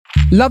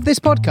Love this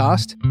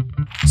podcast?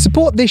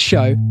 Support this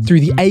show through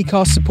the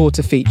Acast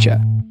supporter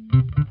feature.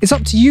 It's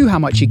up to you how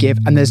much you give,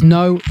 and there's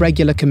no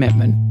regular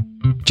commitment.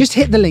 Just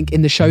hit the link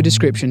in the show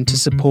description to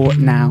support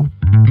now.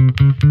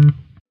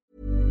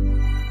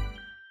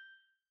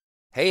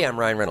 Hey, I'm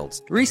Ryan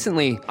Reynolds.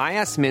 Recently, I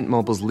asked Mint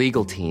Mobile's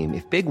legal team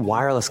if big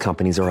wireless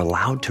companies are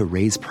allowed to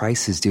raise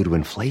prices due to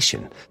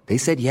inflation. They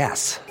said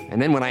yes.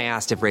 And then when I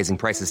asked if raising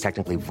prices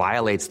technically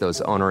violates those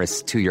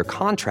onerous two-year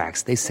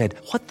contracts, they said,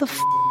 "What the f***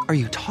 are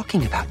you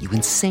talking about, you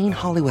insane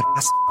Hollywood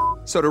ass?"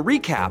 So to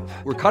recap,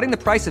 we're cutting the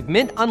price of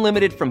Mint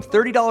Unlimited from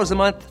 $30 a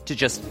month to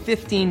just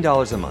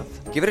 $15 a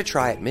month. Give it a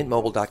try at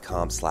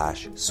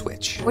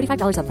mintmobile.com/switch.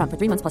 $45 up front for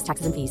 3 months plus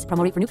taxes and fees.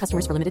 Promo rate for new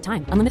customers for limited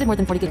time. Unlimited more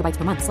than 40 gigabytes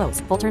per month. Slows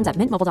full terms at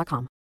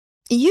mintmobile.com.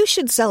 You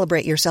should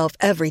celebrate yourself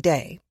every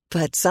day,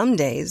 but some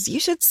days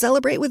you should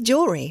celebrate with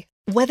jewelry.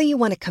 Whether you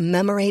want to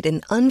commemorate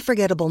an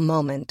unforgettable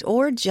moment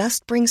or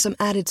just bring some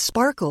added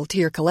sparkle to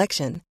your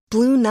collection,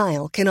 Blue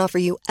Nile can offer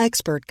you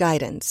expert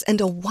guidance and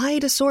a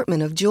wide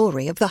assortment of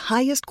jewelry of the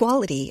highest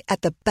quality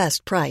at the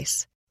best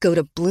price. Go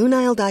to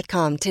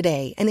BlueNile.com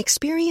today and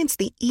experience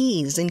the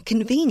ease and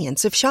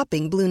convenience of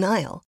shopping Blue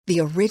Nile, the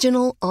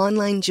original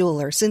online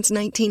jeweler since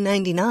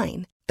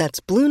 1999. That's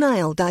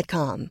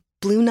BlueNile.com.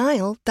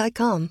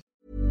 BlueNile.com.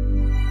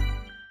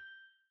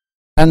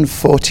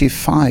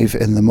 10:45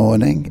 in the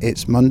morning.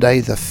 It's Monday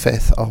the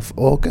 5th of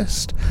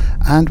August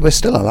and we're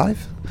still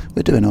alive.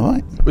 We're doing all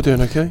right. We're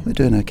doing okay. We're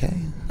doing okay.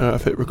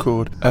 I've hit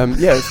record.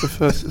 It's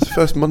the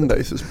first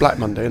Monday, so it's Black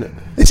Monday, isn't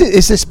it?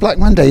 Is this Black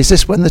Monday? Is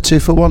this when the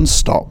 2-for-1s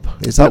stop?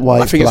 Is that why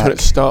I it's think black? it's when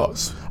it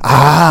starts.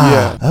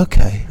 Ah, yeah.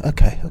 Okay.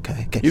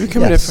 You've been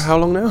coming here for how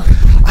long now?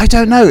 I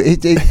don't know.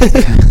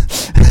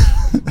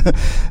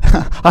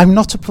 I'm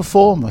not a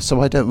performer,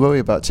 so I don't worry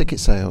about ticket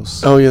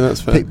sales. Oh yeah,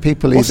 that's fair.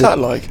 What's that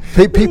like?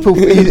 People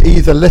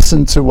either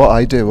listen to what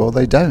I do or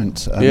they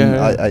don't. And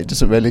Yeah. it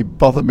doesn't really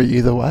bother me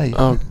either way.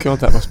 Oh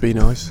god, that must be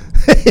nice.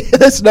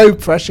 There's no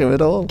pressure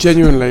at all.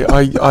 Genuinely,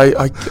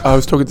 I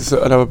was talking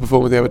to another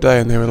performer the other day,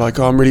 and they were like,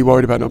 "Oh, I'm really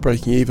worried about not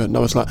breaking even." And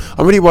I was like,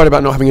 "I'm really worried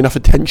about not having enough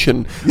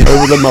attention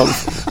over the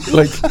month.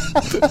 Like,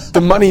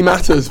 the money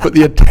matters, but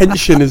the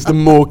attention is the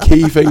more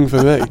key thing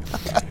for me."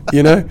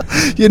 You know,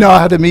 I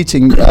had a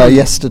meeting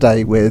yesterday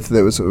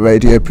there was a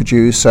radio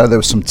producer, there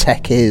was some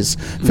techies,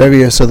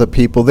 various other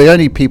people. The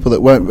only people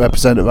that weren't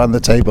represented around the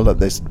table at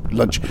this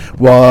lunch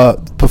were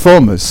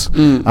performers.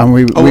 And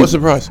what a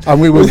surprise.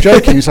 And we were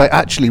joking, it's like,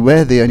 actually,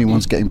 we're the only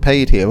ones getting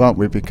paid here, aren't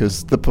we?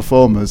 Because the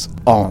performers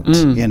aren't.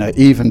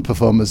 Even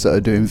performers that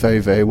are doing very,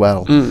 very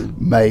well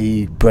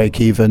may break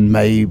even,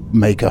 may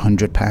make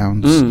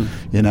 £100.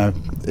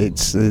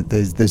 It's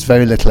there's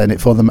very little in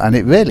it for them, and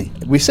it really,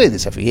 we say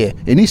this every year,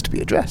 it needs to be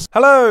addressed.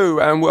 Hello,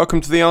 and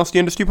welcome to the Ask the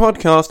Industry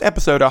podcast,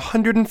 episode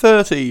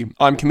 130.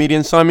 I'm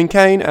comedian Simon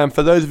Kane, and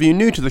for those of you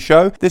new to the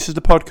show, this is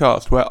the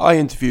podcast where I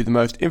interview the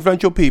most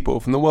influential people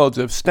from the worlds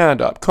of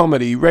stand-up,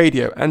 comedy,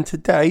 radio, and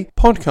today,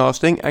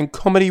 podcasting and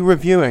comedy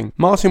reviewing.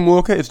 Martin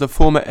Walker is the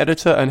former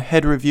editor and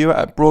head reviewer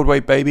at Broadway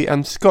Baby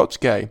and Scots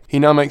Gay. He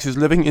now makes his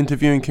living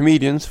interviewing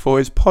comedians for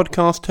his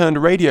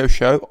podcast-turned-radio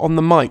show, On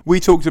the Mic. We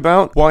talked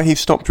about why he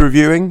stopped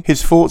reviewing,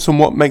 his thoughts on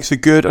what makes a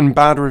good and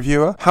bad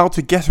reviewer, how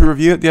to get a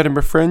review at the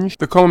Edinburgh Fringe,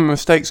 the common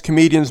mistakes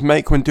comedians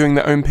make when doing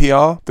their own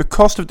PR, the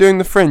cost of doing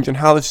the Fringe and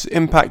how this is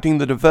impacting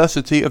the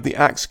diversity of the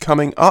acts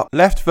coming up,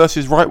 left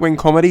versus right-wing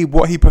comedy,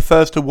 what he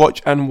prefers to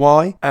watch and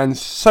why, and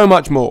so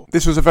much more.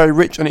 This was a very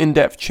rich and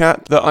in-depth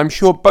chat that I'm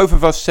sure both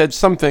of us said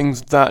some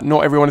things that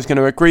not everyone is going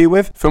to agree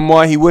with, from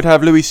why he would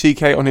have Louis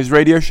C.K. on his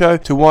radio show,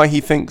 to why he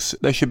thinks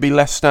there should be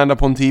less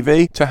stand-up on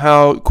TV, to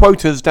how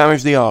quotas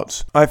damage the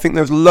arts. I think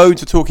there's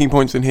loads of talking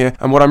points in here,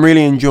 and what I'm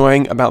really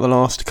enjoying about the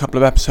last couple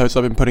of episodes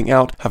I've been putting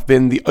out have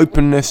been the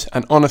openness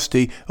and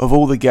honesty of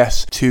all the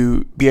guests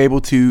to be able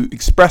to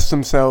express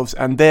themselves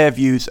and their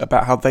views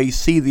about how they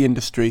see the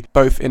industry,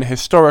 both in a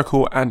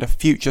historical and a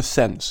future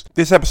sense.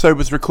 This episode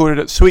was recorded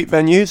at Sweet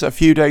Venues a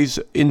few days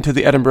into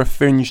the Edinburgh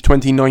Fringe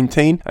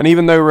 2019, and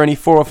even though we're only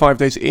 4 or 5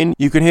 days in,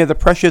 you can hear the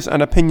pressures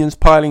and opinions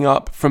piling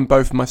up from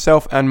both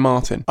myself and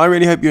Martin. I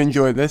really hope you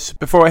enjoy this.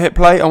 Before I hit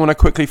play, I want to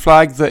quickly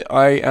flag that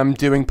I am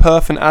doing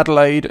Perth and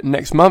Adelaide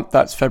next month,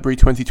 that's February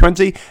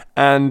 2020,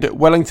 and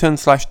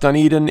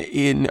Wellington/Dunedin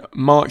in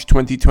March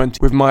 2020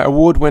 with my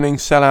award-winning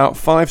sellout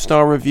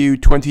 5-star review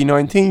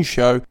 2019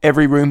 show,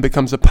 Every Room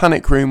Becomes a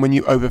Panic Room When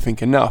You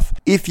Overthink Enough.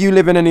 If you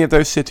live in any of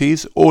those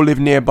cities, or live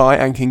nearby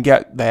and can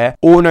get there,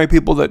 or know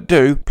people that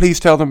do, please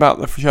tell them about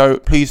the show.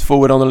 Please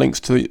forward on the links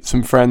to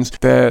some friends.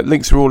 The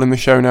links are all in the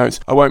show notes.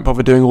 I won't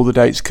bother doing all the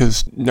dates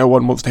because no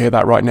one wants to hear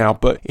that right now,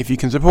 but if you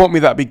can support me,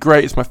 that'd be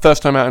great. It's my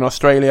first time out in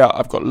Australia.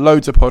 I've got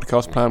loads of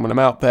podcasts planned when I'm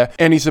out there.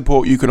 Any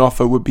support you can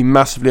offer would be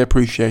massively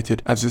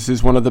appreciated, as this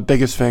is one of the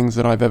biggest things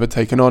that I've ever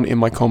taken on in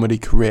my comedy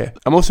career.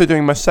 I'm also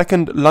doing my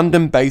second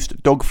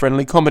London-based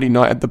dog-friendly comedy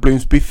night at the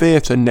Bloomsbury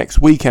Theatre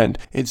next weekend.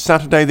 It's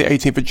Saturday the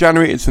 18th of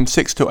January. It's from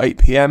 6 till 8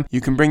 p.m.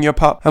 You can bring your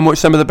pup and watch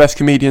some of the best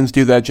comedians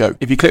do their joke.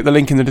 If you click the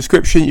link in the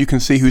description, you can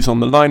see who's on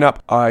the lineup.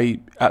 I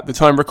at the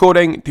time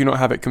recording. Do not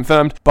have it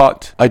confirmed,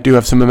 but I do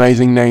have some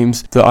amazing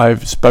names that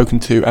I've spoken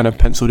to and have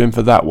penciled in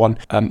for that one.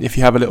 If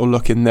you have a little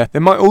look in there.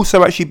 There might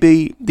also actually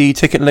be the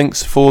ticket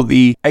links for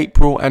the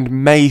April and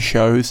May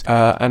shows,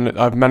 and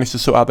I've managed to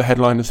sort out the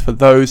headliners for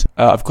those.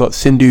 I've got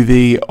Sindhu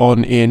V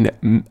on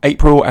in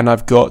April, and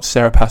I've got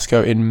Sarah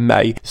Pascoe in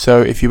May.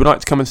 So if you would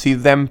like to come and see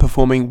them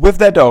performing with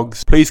their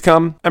dogs, please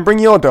come and bring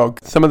your dog.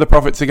 Some of the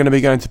profits are going to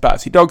be going to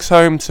Batsy Dogs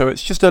Home, so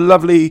it's just a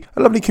lovely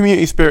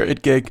community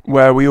spirited gig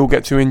where we all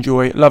get to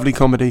enjoy lovely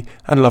comedy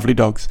and lovely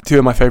dogs. Two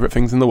of my favourite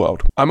things in the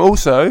world. I'm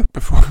also,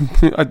 before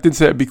I did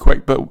say it'd be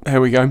quick, but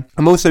here we go.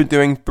 I'm also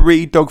doing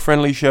 3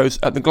 dog-friendly shows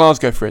at the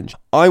Glasgow Fringe.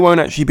 I won't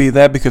actually be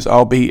there because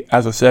I'll be,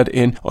 as I said,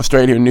 in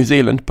Australia and New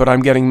Zealand, but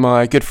I'm getting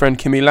my good friend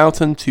Kimmy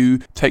Loughton to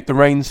take the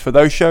reins for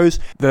those shows.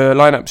 The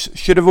lineups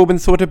should have all been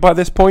sorted by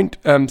this point,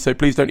 so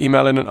please don't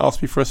email in and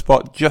ask me for a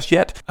spot just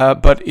yet,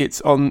 but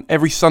it's on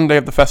every Sunday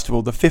of the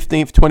festival, the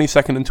 15th,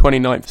 22nd and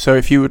 29th. So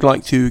if you would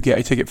like to get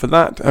a ticket for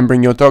that and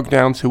bring your dog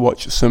down to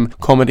watch some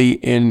comedy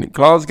in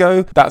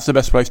Glasgow, that's the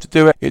best place to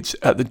do it. It's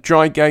at the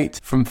Dry Gate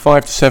from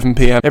 5 to 7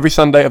 p.m. every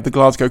Sunday of the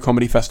Glasgow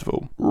Comedy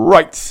Festival.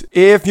 Right,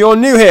 if you're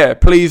new here,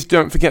 please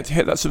don't forget to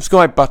hit that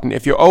subscribe button.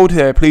 If you're old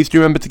here, please do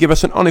remember to give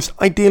us an honest,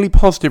 ideally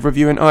positive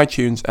review in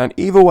iTunes. And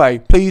either way,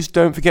 please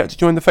don't forget to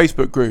join the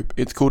Facebook group.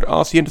 It's called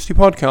RC Industry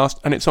Podcast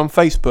and it's on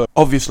Facebook,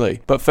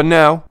 obviously. But for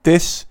now,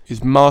 this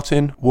is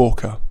Martin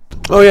Walker.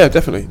 Oh yeah,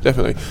 definitely.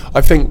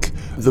 I think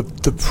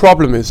the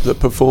problem is that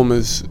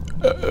performers,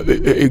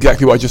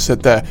 exactly what I just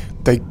said there,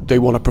 they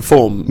want to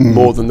perform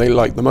more than they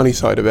like the money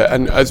side of it.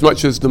 And as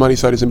much as the money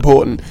side is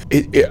important,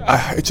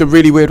 it's a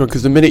really weird one,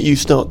 because the minute you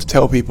start to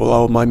tell people,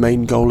 oh, my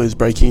main goal is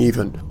breaking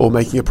even or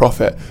making a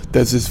profit,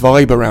 there's this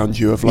vibe around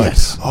you of like,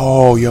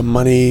 oh, you're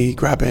money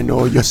grabbing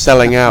or you're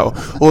selling out,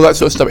 all that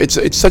sort of stuff.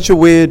 It's such a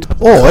weird.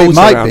 Or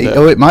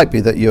it might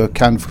be that you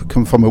come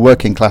from a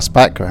working class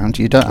background.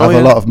 You don't have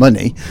a lot of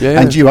money,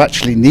 and you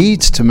actually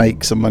need to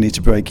make some money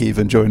to break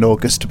even during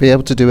August to be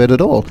able to do it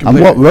at all.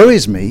 Completely. And what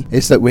worries me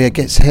is that we're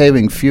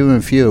hearing fewer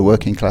and fewer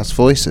working class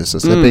voices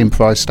as they're being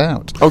priced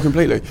out. Oh,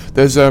 completely.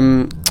 There's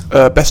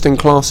Best in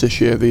Class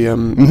this year,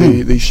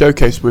 the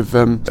showcase with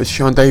it's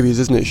Sian Davies,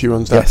 isn't it? She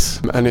runs that.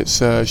 Yes. And it's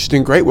she's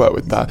doing great work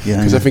with that,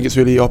 because I think it's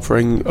really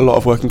offering a lot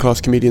of working class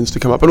comedians to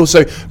come up, but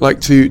also like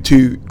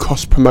to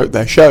cross promote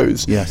their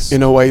shows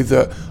in a way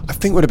that I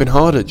think would have been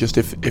harder just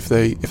if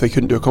they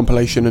couldn't do a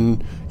compilation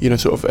and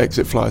sort of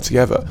exit flyer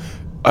together.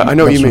 I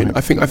know what you mean. Right.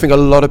 I think a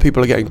lot of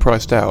people are getting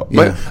priced out.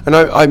 Yeah. And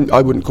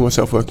I wouldn't call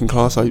myself working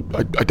class. I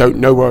don't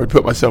know where I would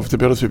put myself, to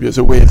be honest with you. It's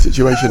a weird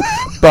situation.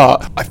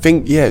 But I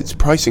think it's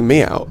pricing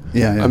me out.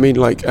 Yeah. I mean,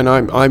 like, and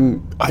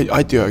I'm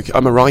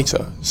a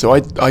writer, so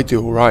I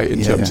do all right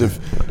in terms of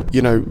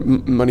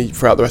money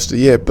throughout the rest of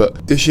the year.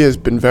 But this year's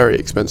been very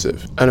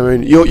expensive. And I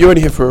mean, you're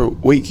only here for a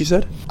week, you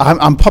said?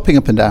 I'm popping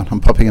up and down.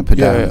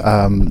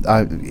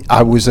 down.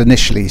 I was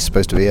initially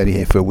supposed to be only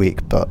here for a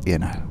week, but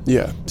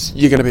Yeah,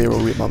 you're going to be here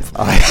all week, month.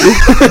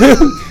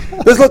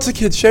 There's lots of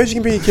kids shows. You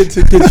can bring your kids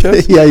to kids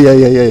shows. Yeah.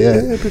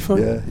 It'd be fun.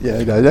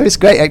 No, it's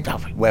great.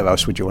 Where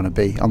else would you want to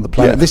be on the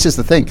planet? This is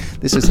the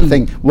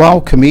thing.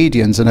 While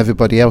comedians and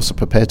everybody else are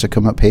prepared to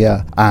come up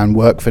here and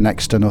work for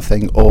next to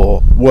nothing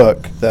or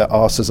work their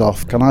arses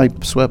off. Can I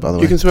swear, by the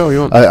way? You can swear all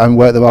you want. And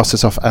work their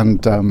arses off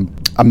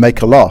and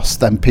make a loss,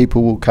 then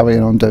people will carry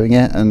on doing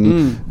it.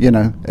 And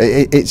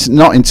it's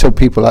not until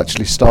people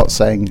actually start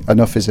saying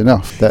enough is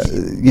enough that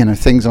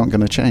things aren't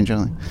going to change,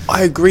 are they?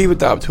 I agree with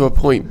that up to a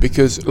point,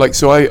 because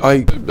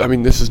I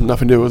mean, this has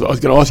nothing to do with what I was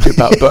going to ask you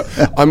about, but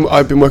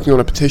I've been working on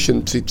a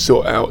petition to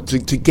sort out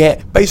to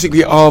get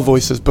basically our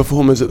voice as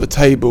performers at the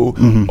table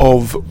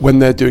of when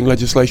they're doing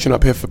legislation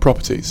up here for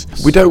properties.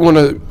 We don't want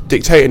to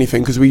dictate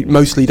anything because we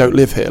mostly don't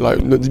live here. Like,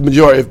 the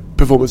majority of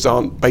performers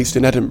aren't based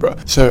in Edinburgh,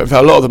 so in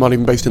fact, a lot of them aren't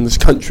even based in this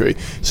country.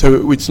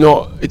 So it's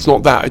not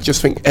that. I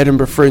just think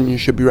Edinburgh Fringe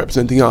should be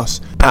representing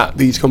us at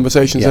these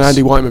conversations. And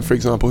Andy Whiteman, for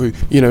example, who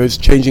is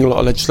changing a lot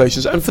of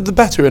legislations, and for the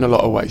better in a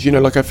lot of ways.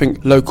 Like, I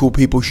think local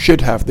people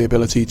should have the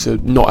ability to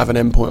not have an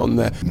endpoint on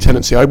their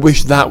tenancy. I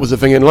wish that was a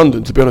thing in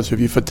London, to be honest with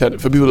you, for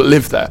people that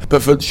live there.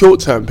 But for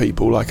short-term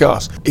people like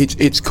us,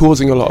 it's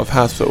causing a lot of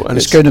hassle, and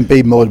it's going to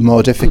be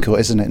more difficult,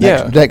 isn't it?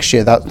 Next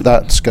year,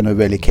 that's going to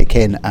really kick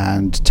in,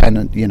 and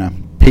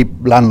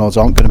landlords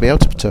aren't going to be able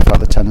to turf out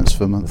the tenants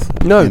for a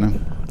month.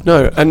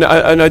 No, and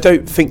I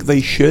don't think they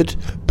should,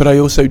 but I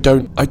also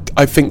don't.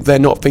 I think they're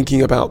not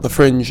thinking about the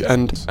Fringe,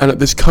 and at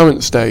this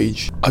current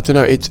stage, I don't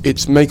know.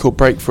 It's make or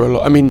break for a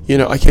lot. I mean,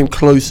 I came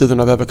closer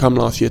than I've ever come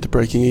last year to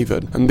breaking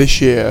even, and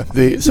this year,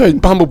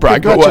 humble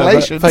brag,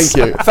 congratulations.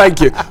 Thank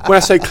you. When I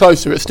say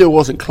closer, it still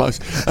wasn't close.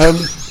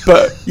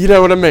 But you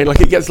know what I mean. Like,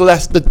 it gets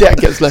less. The debt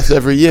gets less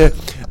every year.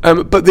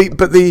 But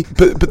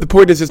the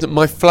point is that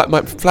my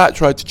flat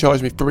tried to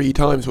charge me 3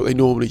 times what they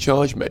normally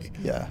charge me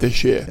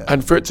this year,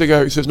 and for it to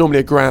go, so it's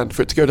normally $1,000,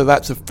 for it to go to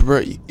that to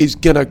 3 is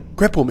gonna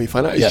cripple me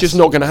financially. It's just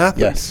not gonna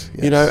happen. Yes.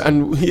 You know,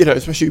 and you know,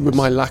 especially with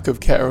my lack of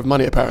care of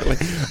money, apparently.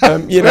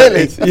 You know,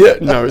 Really?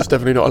 No, it's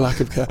definitely not a lack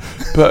of care.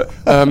 But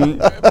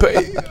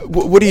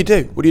what do you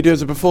do? What do you do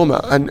as a performer?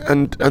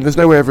 And there's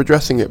no way of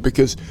addressing it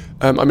because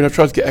I mean, I've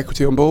tried to get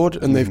Equity on board,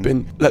 and they've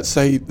been, let's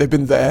say, they've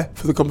been there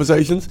for the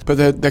conversations,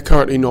 but they're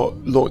currently not.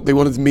 They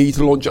wanted me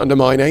to launch it under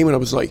my name, and I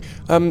was like,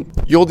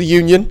 you're the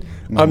union,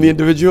 I'm the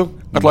individual.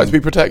 I'd like to be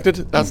protected.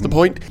 That's the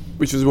point,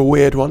 which was a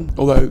weird one.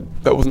 Although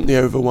that wasn't the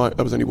overwhelming.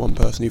 There was only one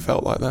person who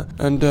felt like that.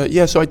 And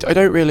so I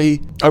don't really.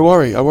 I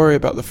worry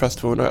about the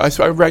festival. And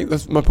I rang.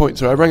 That's my point.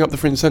 So I rang up the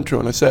Fringe Central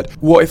and I said,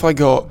 what if I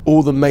got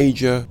all the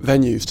major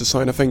venues to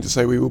sign a thing to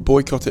say we will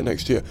boycott it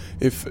next year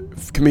if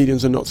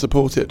comedians are not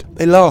supported?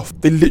 They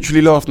laughed. They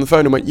literally laughed on the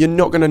phone and went, "You're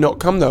not going to not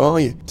come though, are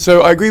you?"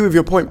 So I agree with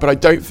your point, but I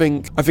don't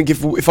think. I think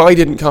if I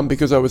didn't come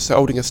because I was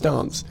holding a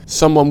stance,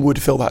 someone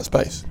would fill that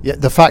space. Yeah.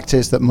 The fact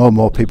is that more and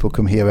more people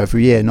come here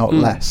every year, not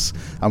less.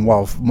 And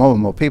while more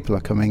and more people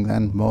are coming,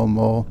 then more and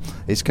more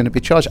it's going to be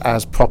charged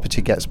as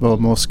property gets more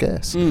and more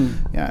scarce.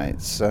 Yeah,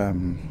 it's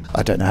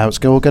I don't know how it's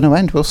all going to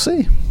end. We'll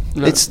see.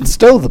 No. It's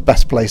still the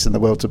best place in the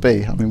world to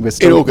be. I mean, we're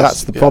still. August,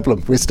 that's the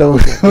problem. We're still.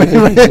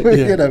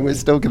 You know, we're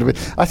still going to be.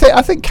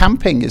 I think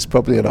camping is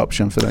probably an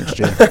option for next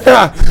year.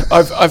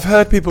 I've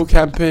heard people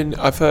camping.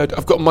 I've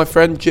got my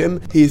friend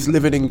Jim. He's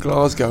living in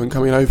Glasgow and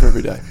coming over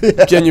every day.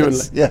 Yes,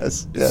 genuinely.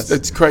 Yes.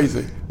 It's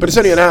crazy, but it's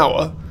only an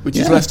hour, which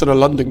is less than a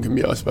London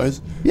commute, I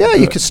suppose. Yeah,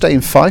 you could stay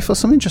in Fife or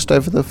something, just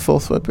over the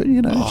Forth Road. But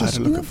you know, I had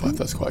to look at Fife.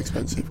 That's quite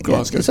expensive.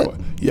 Glasgow's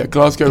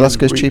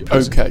cheap.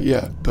 Okay,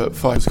 yeah, but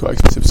Fife's quite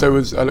expensive. So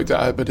I looked at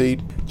Aberdeen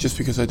just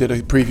because I did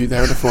a preview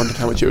there and I wondered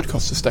how much it would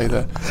cost to stay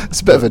there. It's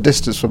a bit of a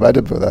distance from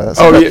Edinburgh there. It's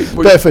a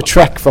bit of a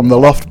trek from the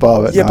Loft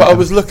Bar at night. But I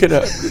was looking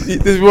at this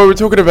is what we're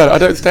talking about. I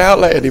don't stay out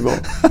late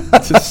anymore.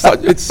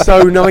 It's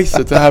so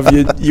nicer to have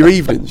your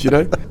evenings, you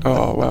know.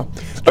 Oh wow.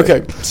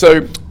 Okay,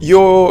 so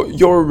you're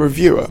a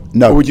reviewer.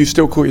 No. Or would you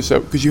still call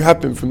yourself, because you have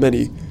been for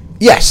many?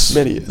 Yes.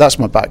 Many years. That's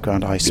my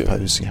background, I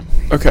suppose. Yeah.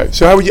 Okay,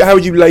 so how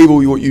would you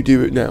label what you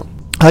do now?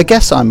 I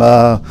guess I'm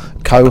a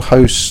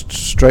co-host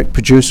stroke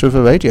producer of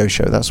a radio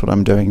show. That's what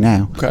I'm doing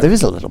now. Okay. There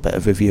is a little bit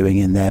of reviewing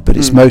in there, but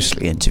it's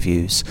mostly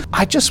interviews.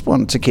 I just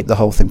want to keep the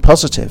whole thing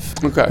positive.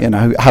 Okay. You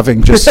know,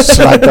 having just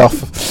slagged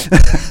off.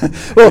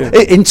 Well,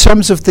 in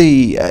terms of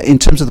the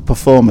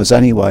performers,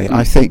 anyway,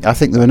 I think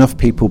there are enough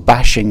people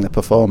bashing the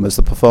performers.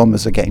 The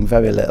performers are getting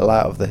very little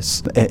out of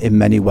this in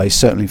many ways,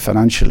 certainly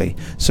financially.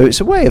 So it's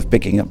a way of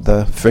bigging up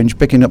the Fringe,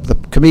 bigging up the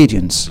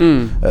comedians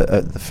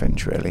at the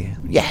Fringe. Really,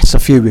 yes, a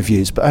few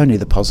reviews, but only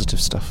the positive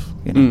stuff.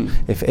 You know,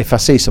 if I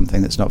see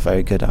something that's not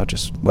very good, I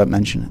just won't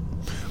mention it.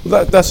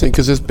 Well, that's it,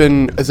 because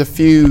there's a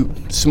few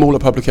smaller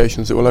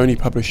publications that will only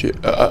publish it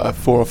a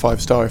 4 or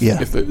 5 star.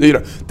 If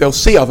they'll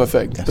see other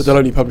things, but they'll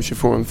only publish it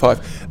 4 and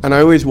 5. And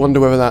I always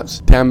wonder whether that's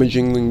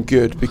damaging than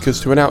good,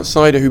 because to an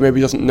outsider who maybe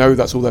doesn't know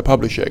that's all they're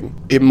publishing,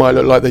 it might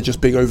look like they're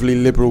just being overly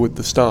liberal with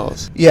the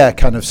stars. Yeah,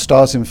 kind of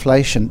stars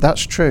inflation.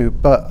 That's true,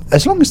 but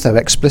as long as they're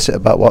explicit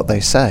about what they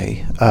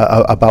say,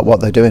 about what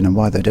they're doing and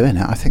why they're doing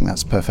it, I think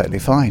that's perfectly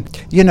fine.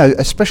 You know,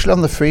 especially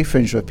on the Free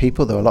Fringe, there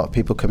are a lot of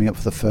people coming up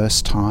for the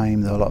first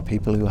time. There are a lot of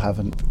people who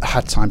haven't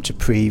had time to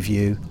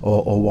preview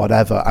or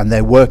whatever, and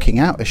they're working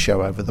out a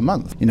show over the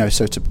month. You know,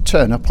 so to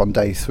turn up on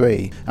day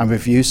 3 and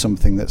review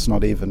something that's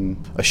not even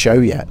a show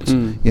yet,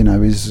 you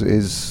know,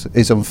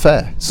 is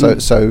unfair.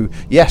 So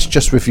yes,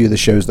 just review the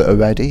shows that are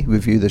ready,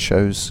 review the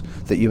shows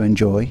that you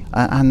enjoy,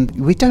 and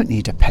we don't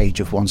need a page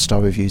of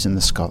 1-star reviews in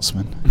the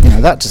Scotsman. You know,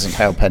 that doesn't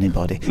help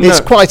anybody. No. It's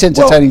quite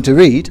entertaining to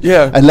read,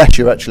 unless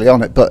you're actually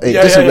on it, but it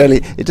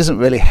doesn't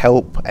really help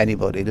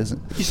anybody, does it?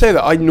 You say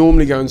that. I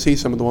normally go and see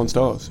some of the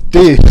 1-stars.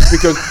 Do you?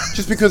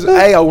 Because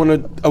I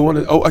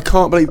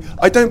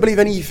don't believe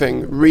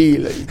anything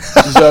really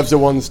deserves a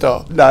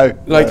 1-star. No.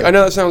 I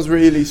know that sounds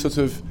really sort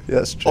of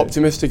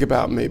optimistic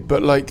about me,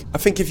 but I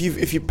think if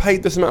you've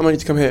paid this amount of money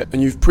to come here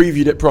and you've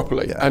previewed it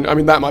properly, and I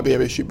mean that might be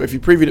an issue, but if you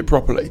previewed it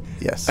properly,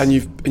 and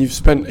you've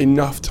spent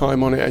enough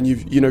time on it, and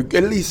you've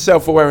at least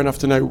self-aware enough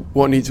to know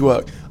what needs to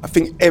work, I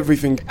think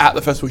everything at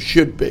the festival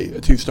should be a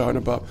 2-star and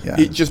above.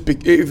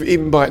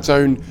 Even by its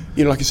own,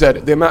 like I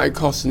said, the amount it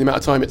costs and the amount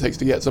of time it takes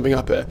to get something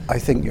up here. I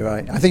think you're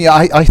right. I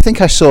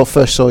think I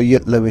first saw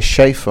Lewis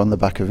Schaefer on the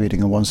back of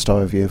reading a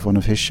 1-star review of one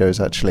of his shows,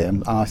 actually,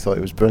 and I thought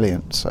it was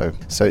brilliant. So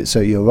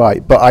you're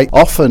right. But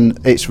often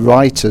it's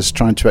writers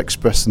trying to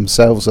express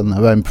themselves and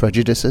their own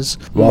prejudices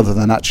rather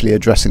than actually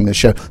addressing the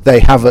show. They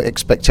have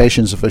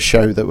expectations of a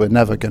show that were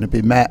never going to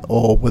be met,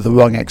 or were the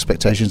wrong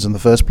expectations in the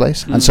first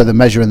place, and so they're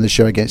measuring the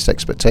show against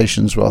expectations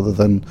expectations rather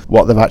than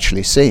what they're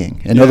actually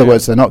seeing. In other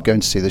words, they're not going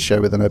to see the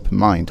show with an open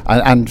mind.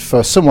 And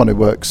for someone who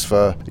works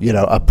for, you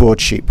know, a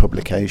broadsheet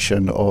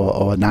publication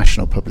or a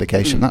national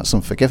publication, that's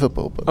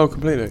unforgivable. But,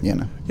 completely. You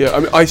know. Yeah, I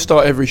mean, I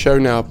start every show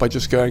now by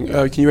just going,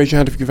 can you raise your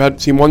hand if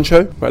you've seen one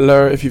show? Right,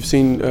 lower if you've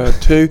seen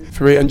 2,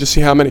 3, and just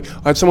see how many.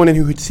 I had someone in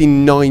who had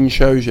seen 9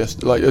 shows 2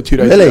 days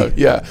ago.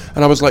 Yeah,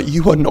 and I was like,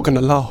 you are not going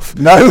to laugh.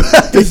 No.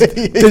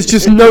 There's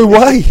just no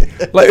way.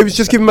 Like, it was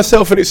just giving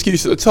myself an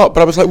excuse at the top,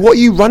 but I was like, what are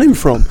you running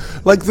from?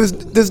 Like,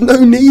 there's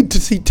no need to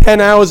see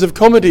 10 hours of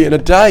comedy in a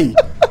day.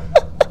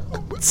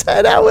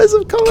 10 hours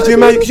of comedy.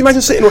 Could you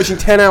imagine sitting watching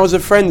 10 hours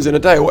of Friends in a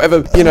day, or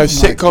whatever, you know,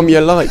 sitcom you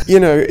like? You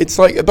know, it's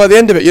like, by the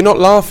end of it, you're not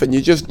laughing,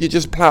 you're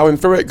just ploughing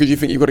through it because you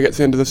think you've got to get to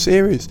the end of the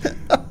series.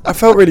 I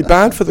felt really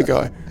bad for the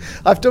guy.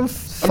 I've done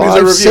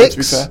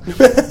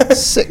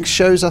 6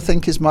 shows, I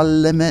think, is my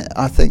limit,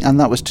 I think, and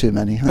that was too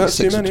many. That's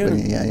too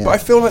many, yeah. But I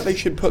feel like they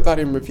should put that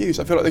in reviews.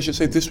 I feel like they should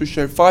say this was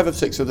show 5 of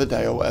 6 of the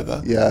day or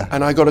whatever. Yeah.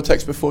 And I got a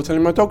text before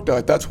telling my dog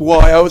died. That's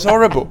why I was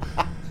horrible.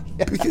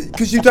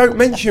 Because you don't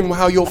mention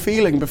how you're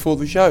feeling before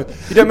the show.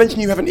 You don't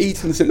mention you haven't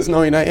eaten since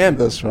 9 a.m.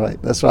 That's right.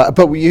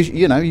 But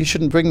you know, you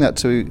shouldn't bring that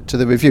to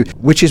the review,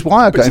 which is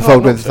why I got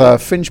involved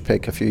with Fringe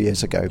Pig a few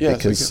years ago,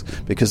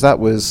 because that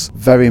was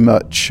very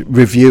much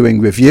reviewing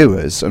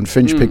reviewers, and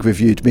Fringe Pig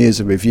reviewed me as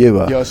a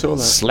reviewer. Yeah, I saw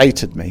that.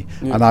 Slated me,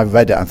 and I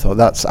read it and thought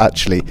that's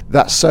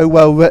so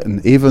well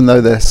written, even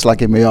though they're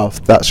slagging me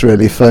off. That's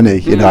really funny.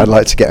 You know, I'd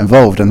like to get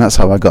involved, and that's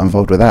how I got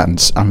involved with that.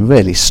 And I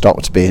really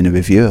stopped being a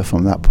reviewer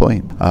from that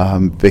point,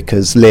 because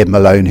Liam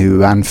Malone, who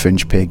ran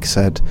Fringe Pig,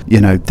 said, you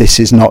know, this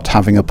is not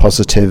having a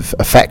positive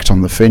effect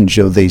on the Fringe,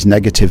 or these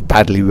negative,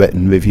 badly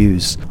written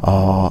reviews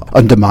are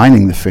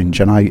undermining the Fringe,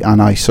 and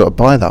I sort of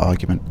buy that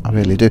argument. I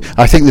really do.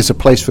 I think there's a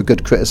place for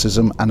good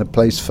criticism and a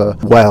place for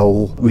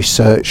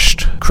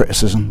well-researched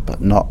criticism,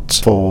 but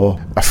not for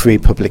a free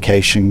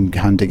publication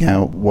handing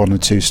out 1 or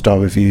 2 star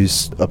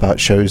reviews about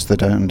shows they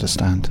don't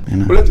understand. You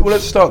know? Well,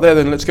 let's start there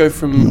then. Let's go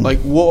from like,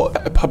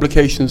 what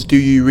publications do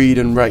you read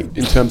and rate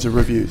in terms of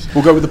reviews?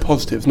 We'll go with the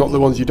positives, not the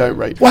ones you don't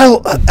rate.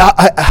 Well,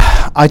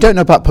 I don't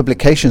know about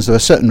publications. There are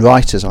certain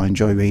writers I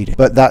enjoy reading,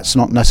 but that's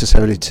not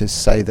necessarily to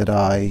say that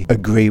I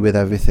agree with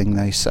everything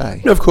they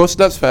say. No, of course,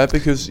 that's fair,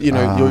 because, you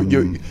know,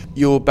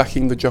 you're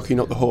backing the jockey,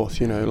 not the horse,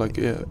 you know, like,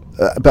 yeah.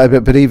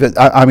 But even,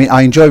 I mean,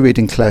 I enjoy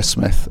reading Claire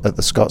Smith at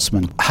The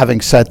Scotsman.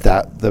 Having said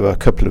that, there were a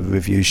couple of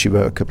reviews she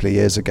wrote a couple of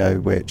years ago,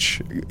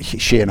 which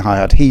she and I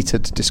had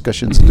heated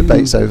discussions and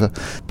debates over.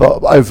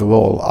 But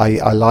overall,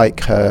 I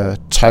like her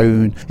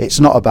tone. It's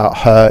not about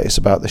her, it's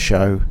about the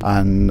show,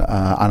 and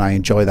I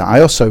enjoy that.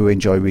 I also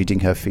enjoy reading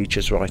her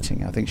features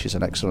writing. I think she's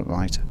an excellent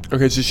writer.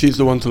 Okay, so she's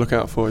the one to look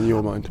out for in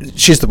your mind?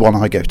 She's the one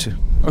I go to.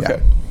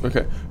 Okay, yeah.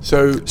 Okay.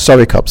 So...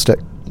 Sorry, Copstick.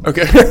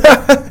 Okay.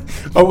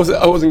 I wasn't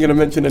going to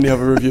mention any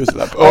other reviews of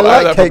that. I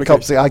like Kate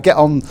Copstick. I get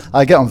on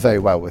very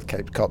well with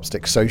Kate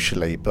Copstick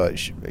socially, but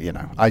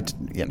I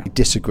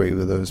disagree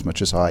with her as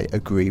much as I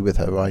agree with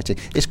her writing.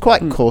 It's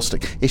quite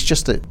caustic. It's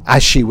just that,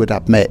 as she would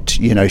admit,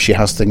 you know, she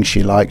has things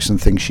she likes and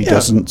things she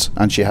doesn't,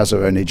 and she has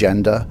her own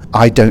agenda.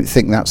 I don't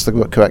think that's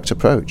the correct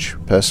approach.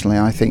 Personally,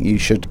 I think you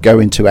should go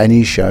into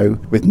any show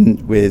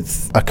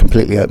with a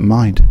completely open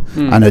mind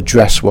and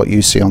address what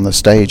you see on the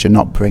stage and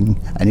not bring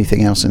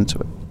anything else into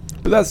it.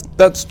 But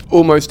that's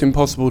almost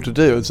impossible to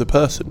do as a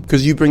person,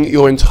 because you bring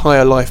your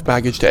entire life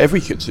baggage to every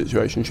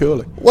situation,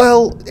 surely.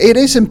 Well, it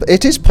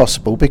is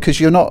possible, because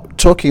you're not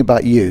talking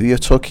about you're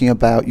talking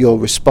about your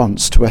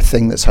response to a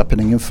thing that's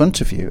happening in front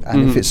of you.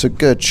 And if it's a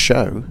good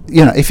show,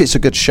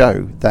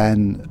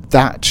 then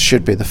that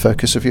should be the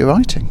focus of your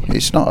writing.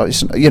 It's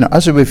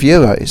as a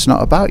reviewer, it's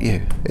not about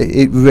you.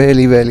 It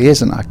really, really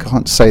isn't. I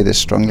can't say this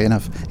strongly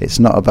enough. It's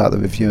not about the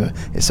reviewer,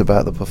 it's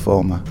about the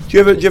performer. Do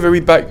you ever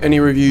read back any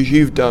reviews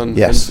you've done?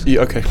 Yes.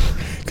 Okay.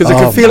 Because I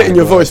can feel it in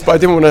your voice, but I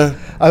didn't want to...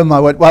 Oh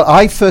my word. Well,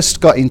 I first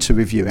got into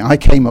reviewing. I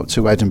came up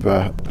to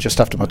Edinburgh just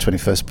after my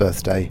 21st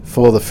birthday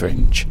for the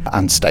Fringe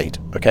and stayed.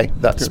 Okay?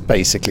 That's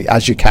basically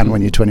as you can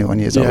when you're 21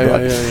 years old,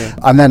 right? Yeah.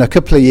 And then a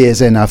couple of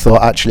years in, I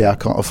thought, actually, I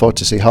can't afford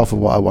to see half of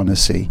what I want to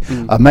see.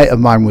 A mate of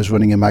mine was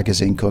running a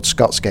magazine called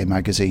Scotsgate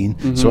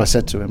Magazine. So I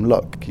said to him,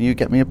 look, can you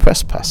get me a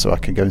press pass so I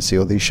can go and see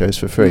all these shows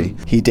for free?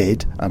 He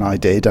did, and I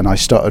did, and I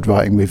started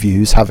writing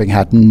reviews, having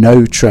had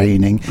no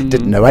training,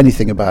 didn't know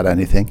anything about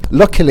anything.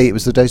 Luckily, it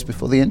was the days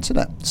before the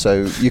internet,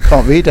 so you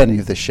can't read any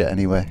of this shit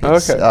anyway.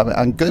 Okay.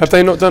 And good. Have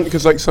they not done,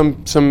 because like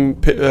some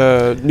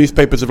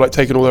newspapers have like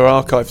taken all their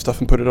archive stuff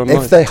and put it online?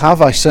 If they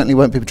have, I certainly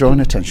won't be drawing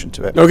attention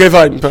to it. Okay,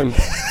 fine.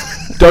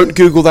 Don't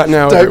Google that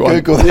now, everyone.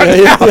 Don't Google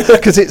that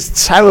because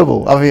it's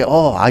terrible. I mean,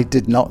 I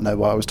did not know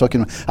what I was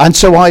talking about. And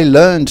so I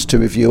learned to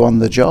review on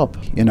the job,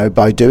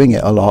 by doing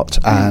it a lot.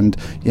 And,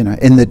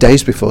 in the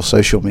days before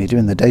social media,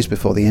 in the days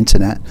before the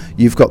internet,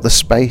 you've got the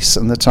space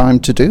and the time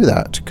to do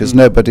that, because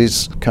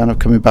nobody's kind of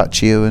coming back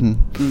to you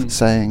and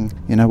saying,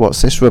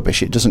 what's this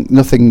rubbish?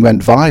 Nothing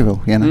went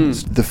viral,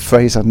 The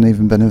phrase hadn't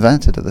even been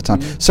invented at the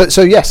time.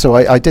 So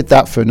I did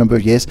that for a number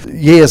of years.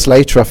 Years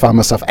later, I found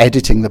myself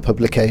editing the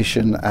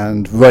publication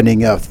and running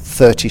running a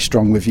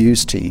 30-strong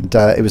reviews team. And,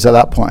 it was at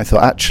that point I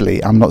thought,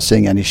 actually, I'm not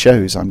seeing any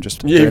shows. I'm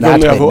just doing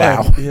admin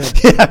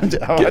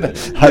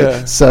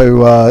now.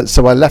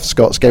 So I left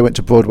Scots, went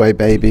to Broadway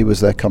Baby, was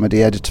their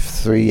comedy editor for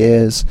 3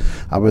 years.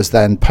 I was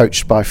then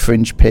poached by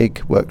Fringe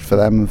Pig, worked for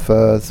them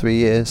for 3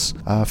 years.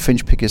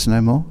 Fringe Pig is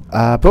no more.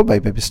 Broadway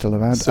Baby's still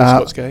around. Still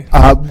Scots Gay.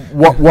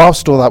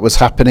 Whilst all that was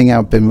happening,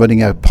 I've been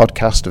running a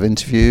podcast of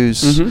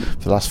interviews for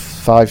the last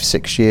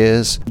 5-6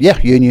 years. Yeah,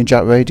 Union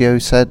Jack Radio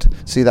said,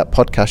 see that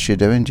podcast you're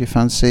doing, do you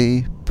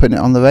fancy putting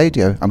it on the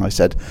radio? And I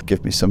said,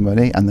 give me some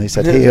money. And they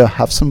said, here,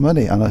 have some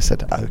money. And I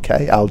said,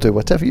 okay, I'll do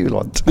whatever you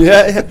want.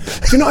 Yeah. Do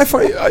you know,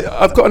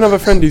 I've got another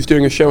friend who's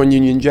doing a show on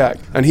Union Jack,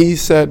 and he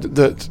said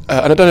that,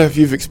 and I don't know if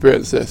you've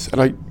experienced this,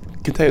 and I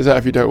can take us out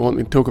if you don't want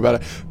me to talk about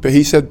it, but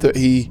he said that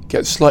he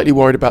gets slightly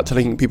worried about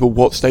telling people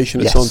what station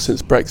it's on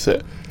since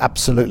Brexit.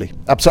 Absolutely.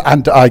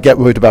 And I get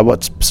worried about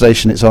what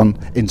station it's on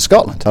in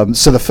Scotland.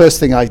 So the first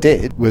thing I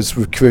did was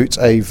recruit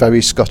a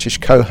very Scottish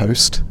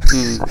co-host.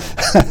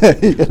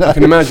 I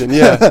can imagine,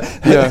 yeah.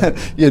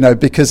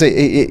 Because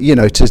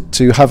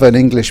to have an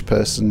English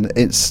person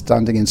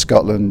standing in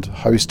Scotland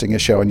hosting a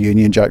show on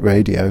Union Jack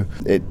Radio,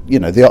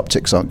 the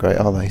optics aren't great,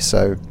 are they?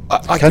 So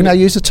can I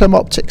use the term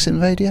optics in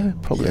radio?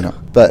 Probably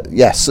not. But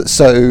yes,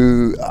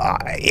 so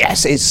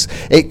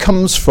it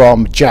comes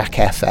from Jack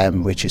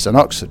FM, which is an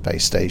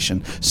Oxford-based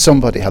station.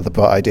 Somebody had the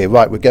bright idea,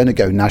 right, we're going to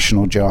go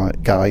national,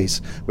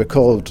 guys. We're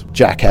called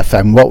Jack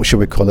FM. What should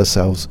we call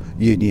ourselves?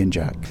 Union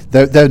Jack.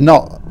 They're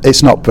not.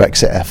 It's not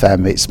Brexit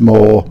FM. It's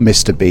more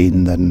Mr.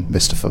 Bean than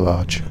Mr.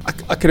 Farage.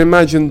 I can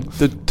imagine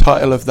the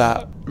title of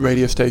that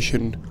radio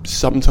station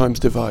sometimes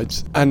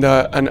divides, and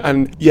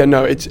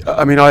it's.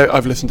 I mean,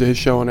 I've listened to his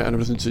show on it, and I've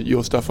listened to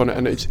your stuff on it,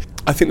 and it's.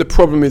 I think the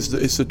problem is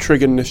that it's the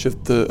triggerness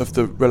of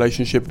the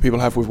relationship people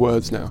have with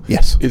words now.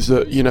 Yes, is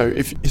that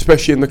if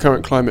especially in the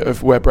current climate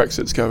of where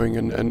Brexit's going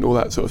and all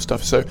that sort of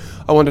stuff. So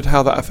I wondered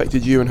how that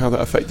affected you and how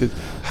that affected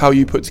how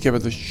you put together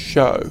the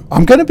show.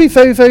 I'm going to be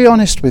very, very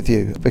honest with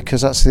you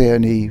because that's the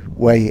only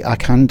way I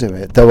can do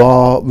it. There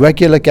are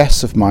regular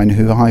guests of mine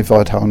who I've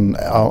had on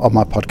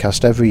my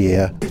podcast every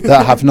year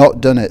that have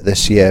not done it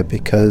this year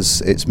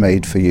because it's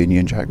made for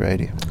Union Jack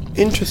Radio.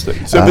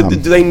 Interesting. So, but do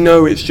they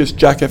know it's just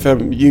Jack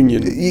FM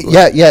Union?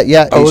 Yeah.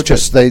 It's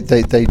just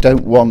they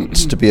don't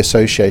want to be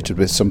associated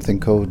with something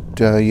called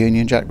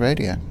Union Jack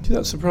Radio.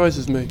 That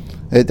surprises me.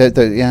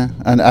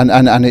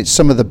 And it's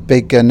some of the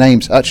bigger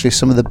names. Actually,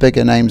 some of the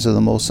bigger names are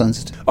the more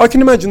sensitive. I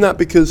can imagine that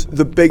because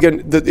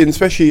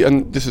especially,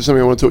 and this is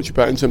something I want to talk to you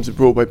about in terms of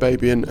Broadway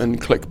Baby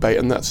and clickbait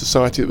and that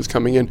society that was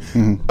coming in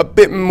a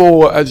bit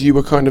more as you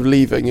were kind of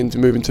leaving into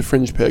moving to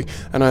Fringe Pig.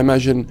 And I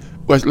imagine,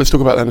 let's talk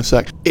about that in a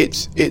sec.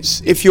 It's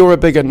if you're a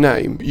bigger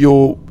name,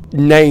 your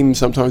name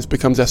sometimes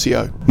becomes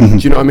SEO. Do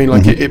you know what I mean?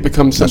 Like it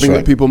becomes something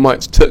that people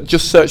might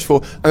just search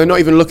for, and they're not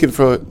even looking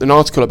for an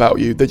article about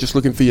you. They're just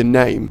looking for your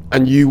name,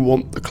 and you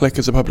want the click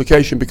as a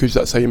publication because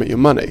that's how you make your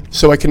money.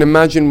 So I can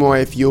imagine why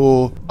if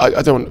you're,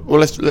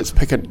 let's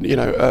pick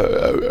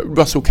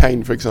Russell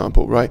Kane for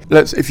example, right?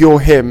 If you're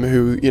him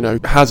who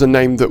has a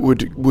name that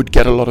would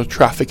get a lot of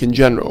traffic in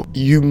general,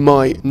 you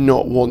might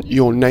not want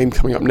your name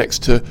coming up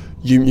next to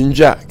Union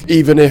Jack,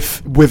 even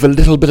if with a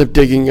little bit of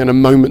digging and a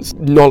moment's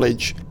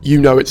knowledge,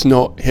 it's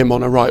not him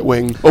on a right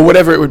wing or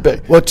whatever it would be.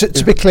 Well,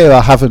 to be clear,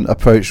 I haven't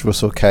apprached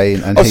Russell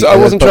Kane, and I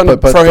wasn't trying to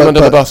throw him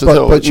under the bus at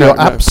all. But you're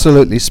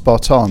absolutely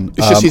spot on.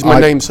 It's just he's my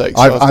namesake.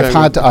 So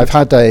I've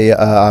had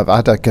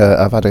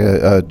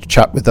a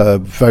chat with a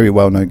very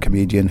well-known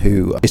comedian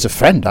who is a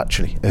friend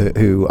actually,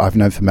 who I've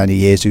known for many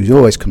years, who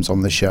always comes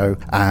on the show,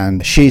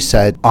 and she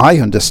said, I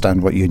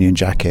understand what Union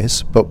Jack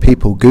is, but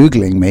people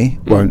Googling me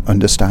won't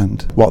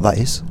understand what that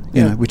is.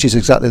 Which is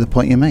exactly the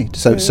point you made.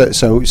 So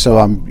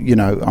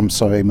I'm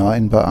sorry,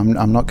 Martin, but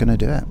I'm not going to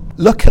do it.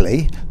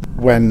 Luckily,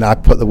 when I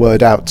put the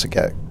word out to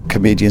get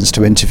comedians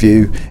to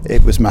interview,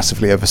 it was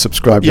massively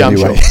oversubscribed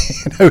anyway.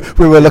 Sure.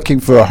 We were looking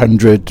for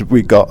 100,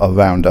 we got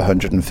around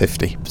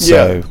 150.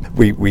 So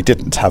we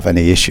didn't have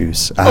any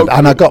issues.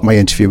 And I got my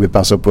interview with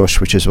Basil Brush,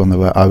 which is one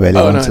that I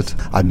really wanted.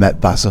 Nice. I met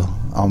Basil.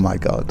 Oh my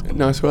God.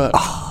 Nice work.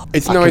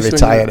 It's nice to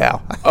retire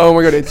now. Oh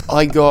my God.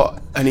 I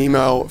got an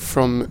email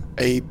from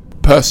a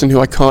person who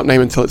I can't name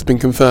until it's been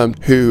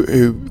confirmed,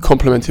 who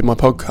complimented my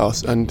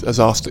podcast and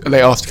they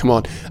asked to come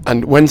on.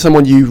 And when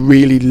someone you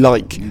really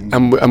like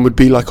and would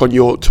be like on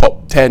your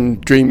top 10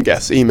 dream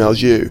guests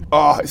emails you,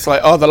 it's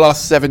like, the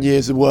last 7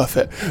 years are worth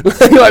it.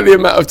 Like the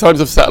amount of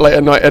times I've sat late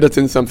at night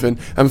editing something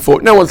and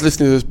thought, no one's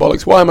listening to this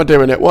bollocks, why am I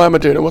doing it,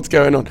 what's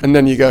going on? And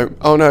then you go,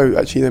 oh no,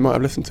 actually they might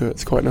have listened to it.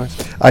 It's quite nice.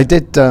 I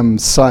did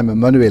Simon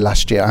Munnery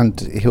last year, and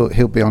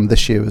he'll be on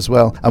this year as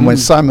well. And when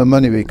Simon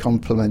Munnery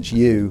compliments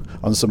you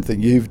on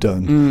something you've done,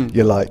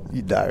 you're like,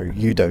 no,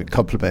 you don't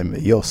compliment me.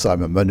 You're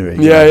Simon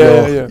Munnery.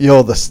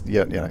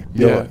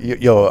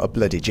 You're a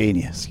bloody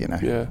genius.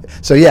 Yeah.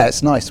 So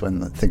it's nice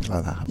when things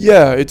like that happen.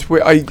 Yeah,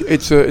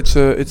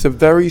 it's a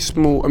very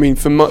small. I mean,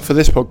 for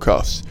this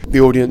podcast, the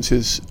audience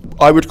is,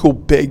 I would call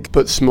big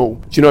but small.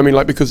 Do you know what I mean?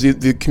 Like, because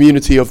the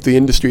community of the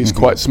industry is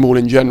quite small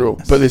in general,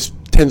 but this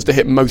tends to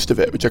hit most of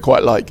it, which I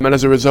quite like. And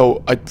as a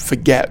result, I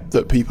forget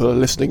that people are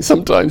listening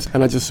sometimes,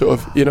 and I just sort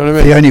of, you know what I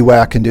mean? The only way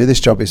I can do this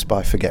job is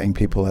by forgetting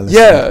people are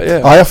listening.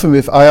 Yeah.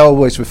 I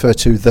always refer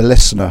to the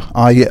listener.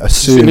 I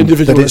assume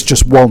that it's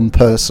just one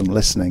person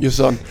listening. Your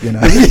son. You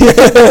know.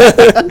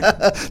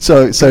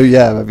 So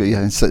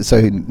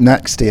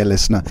next, dear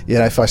listener, you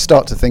know, if I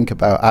start to think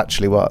about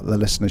actually what the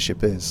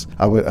listenership is,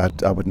 I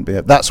wouldn't be.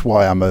 That's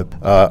why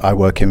I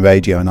work in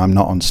radio and I'm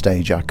not on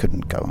stage. I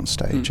couldn't go on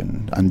stage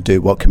and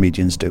do what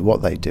comedians do.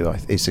 What they do,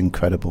 it's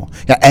incredible.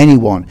 Yeah,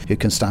 anyone who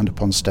can stand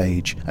up on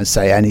stage and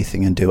say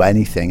anything and do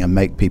anything and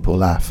make people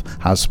laugh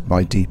has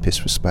my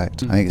deepest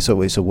respect. I think it's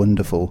always a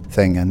wonderful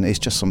thing, and it's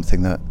just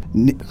something that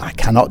I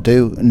cannot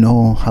do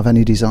nor have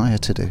any desire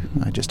to do.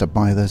 I just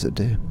admire those that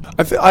do.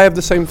 I have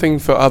the same thing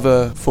for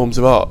other forms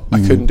of art.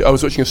 I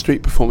was watching a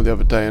street performer the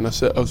other day, and I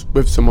said, I was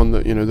with someone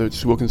that, you know, they were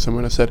just walking somewhere,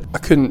 and I said, I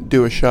couldn't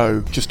do a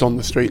show just on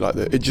the street like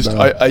that. It just,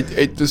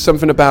 there's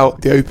something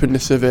about the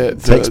openness of it.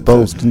 It takes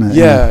balls, doesn't it?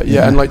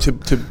 Yeah, and like to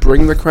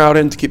bring the crowd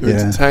in, to keep them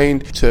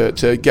entertained,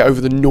 to get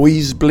over the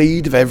noise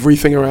bleed of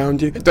everything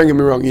around you. Don't get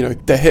me wrong, you know,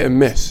 they're hit and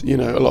miss, you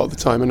know, a lot of the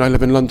time. And I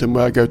live in London,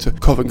 where I go to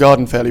Covent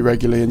Garden fairly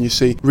regularly, and you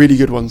see really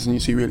good ones and you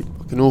see really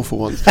fucking awful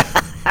ones.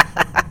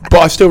 But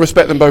I still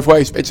respect them both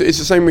ways. It's the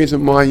same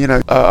reason why, you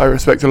know, I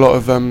respect a lot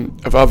of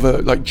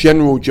other, like,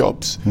 general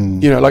jobs.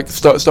 You know, like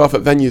staff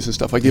at venues and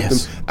stuff. I give them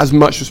as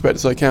much respect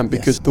as I can,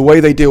 because the way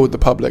they deal with the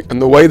public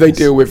and the way they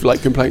deal with,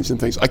 like, complaints and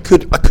things, I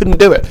couldn't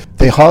do it.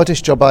 The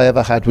hardest job I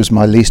ever had was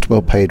my least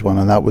well paid one,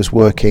 and that was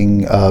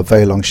working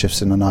very long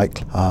shifts in a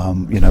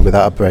nightclub, you know,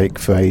 without a break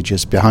for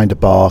ages, behind a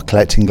bar,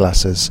 collecting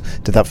glasses.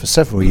 Did that for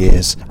several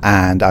years,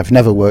 and I've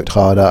never worked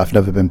harder. I've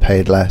never been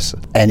paid less.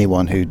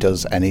 Anyone who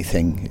does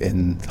anything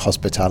in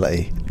hospitality,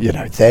 you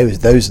know,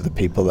 those are the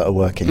people that are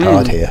working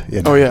hard here.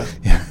 You know? Oh yeah.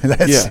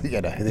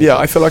 You know,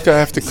 I feel like I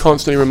have to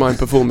constantly remind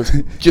performers,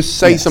 just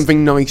say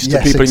something nice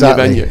to people in your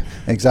venue.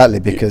 Exactly,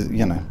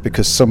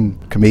 because some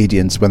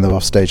comedians, when they're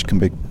off stage, can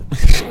be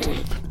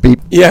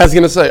Yeah, I was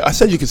going to say, I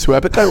said you could swear,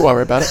 but don't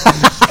worry about it.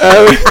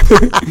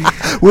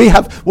 We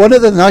have, one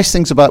of the nice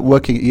things about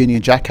working at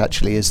Union Jack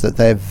actually is that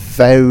they're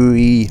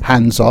very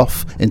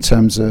hands-off in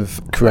terms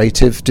of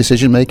creative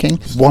decision-making.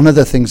 One of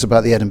the things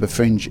about the Edinburgh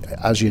Fringe,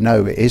 as you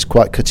know, it is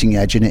quite cutting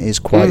edge and it is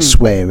quite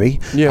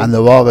sweary, and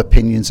there are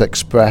opinions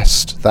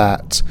expressed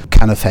that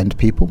can offend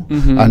people.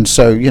 And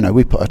so, you know,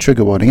 we put a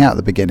trigger warning out at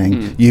the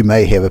beginning. You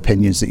may hear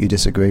opinions that you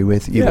disagree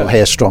with. You will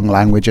hear strong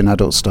language and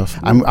adult stuff.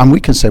 And we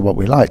can say what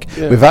we like.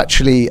 We've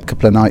actually, a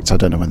couple of nights, I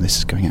don't know when this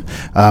is going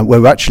out,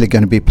 we're actually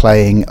going to be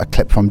playing a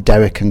clip from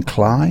Derek and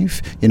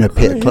Clive, you know,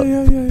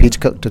 Peter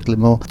Cook, Dudley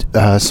Moore,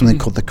 something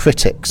called The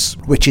Critics,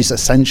 which is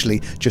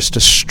essentially just a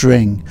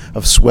string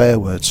of swear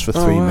words for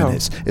 3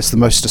 minutes. It's the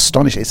most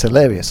astonishing, it's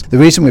hilarious. The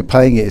reason we're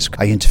playing it is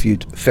I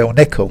interviewed Phil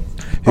Nicol,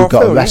 who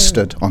got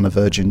arrested on a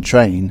Virgin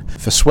train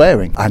for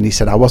swearing, and he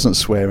said, I wasn't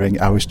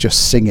swearing, I was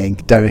just singing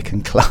Derek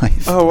and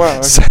Clive. Oh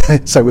wow.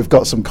 So we've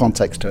got some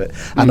context to it.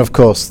 And of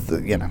course,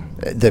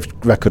 the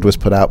record was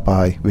put out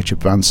by Richard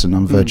Branson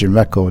on Virgin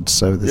Records,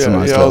 so there's a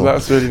nice little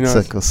that's really nice.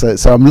 circle.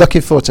 So I'm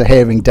looking forward to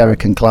hearing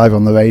Derek and Clive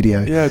on the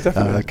radio. Yeah,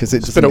 definitely. Because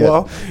it's been a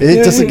while.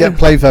 It doesn't get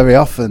played very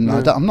often.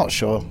 I'm not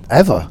sure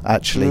ever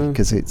actually,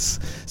 because it's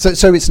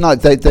so it's nice.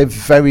 They're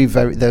very,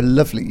 very, they're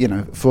lovely. You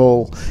know, for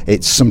all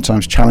it's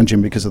sometimes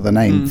challenging because of the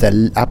name.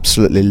 They're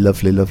absolutely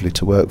lovely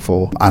to work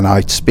for. And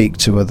I speak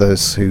to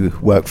others who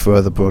work for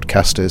other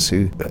broadcasters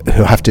who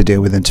have to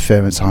deal with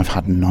interference. I've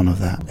had none of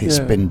that. It's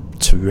been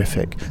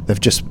terrific. They've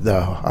just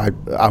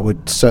I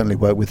would certainly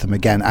work with them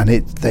again, and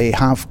they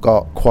have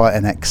got quite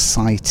an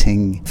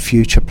exciting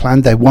future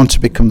plan. They want to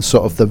become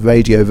sort of the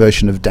radio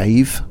version of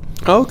Dave.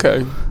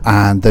 Okay.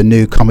 And the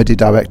new comedy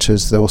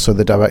directors, they're also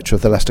the director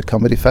of the Leicester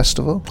Comedy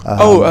Festival.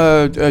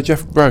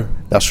 Jeff Rowe.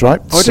 That's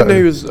right. I didn't know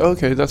he was.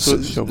 Okay, that's what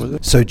his job was.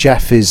 So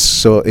Jeff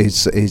has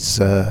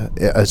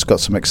got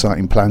some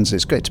exciting plans.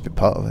 It's great to be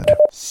part of it.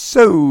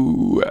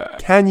 So,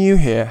 can you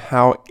hear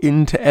how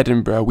into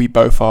Edinburgh we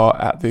both are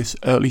at this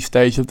early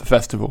stage of the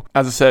festival?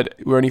 As I said,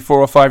 we're only 4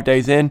 or 5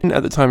 days in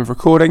at the time of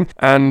recording,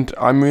 and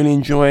I'm really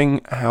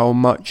enjoying how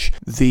much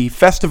the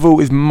festival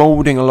is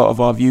moulding a lot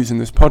of our views in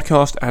this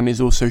podcast and is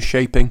also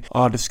shaping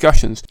our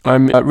discussions.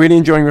 I'm really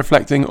enjoying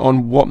reflecting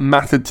on what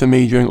mattered to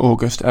me during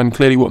August, and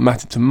clearly what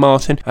mattered to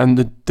Martin, and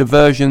the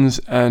diversions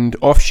and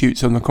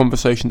offshoots of the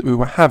conversation that we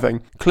were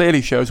having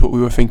clearly shows what we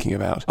were thinking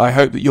about. I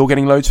hope that you're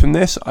getting loads from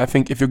this. I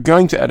think if you're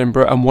going to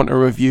Edinburgh and want a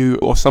review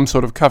or some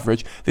sort of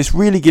coverage, this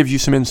really gives you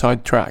some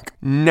inside track.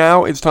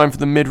 Now it's time for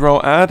the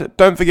mid-roll ad.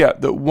 Don't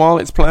forget that while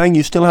it's playing,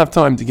 you still have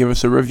time to give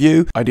us a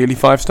review, ideally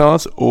 5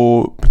 stars,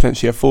 or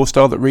potentially a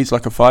 4-star that reads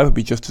like a 5 would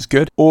be just as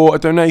good, or a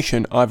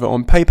donation either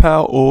on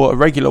PayPal or a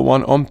regular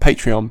one on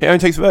Patreon. It only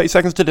takes 30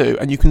 seconds to do,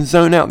 and you can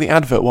zone out the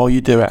advert while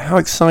you do it. How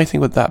exciting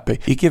would that be?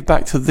 You give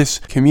back to this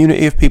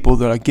community of people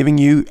that are giving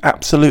you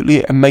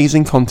absolutely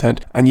amazing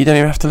content, and you don't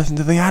even have to listen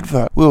to the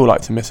advert. We all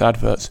like to miss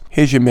adverts.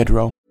 Here's your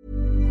mid-roll.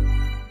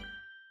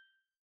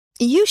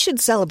 You should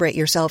celebrate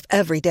yourself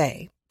every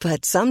day,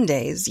 but some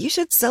days you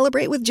should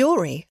celebrate with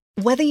jewelry.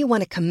 Whether you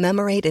want to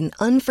commemorate an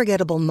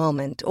unforgettable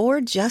moment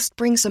or just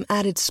bring some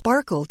added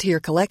sparkle to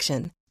your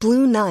collection,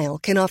 Blue Nile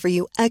can offer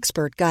you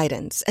expert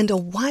guidance and a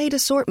wide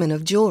assortment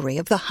of jewelry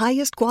of the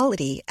highest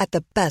quality at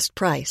the best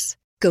price.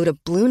 Go to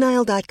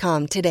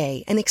BlueNile.com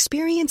today and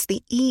experience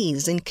the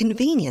ease and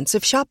convenience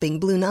of shopping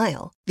Blue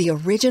Nile, the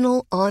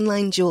original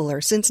online jeweler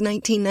since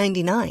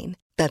 1999.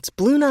 That's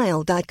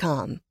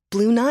BlueNile.com.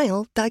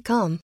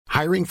 BlueNile.com.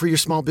 Hiring for your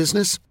small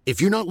business?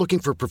 If you're not looking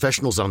for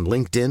professionals on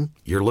LinkedIn,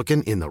 you're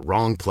looking in the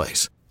wrong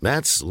place.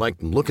 That's like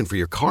looking for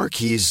your car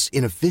keys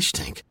in a fish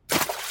tank.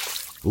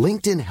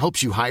 LinkedIn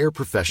helps you hire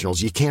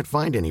professionals you can't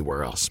find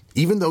anywhere else,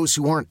 even those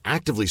who aren't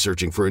actively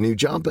searching for a new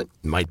job but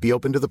might be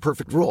open to the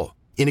perfect role.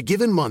 In a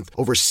given month,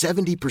 over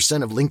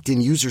 70% of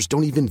LinkedIn users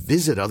don't even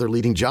visit other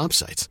leading job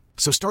sites.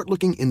 So start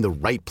looking in the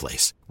right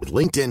place. With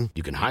LinkedIn,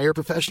 you can hire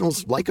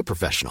professionals like a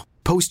professional.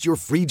 Post your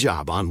free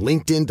job on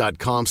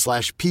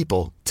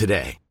linkedin.com/people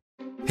today.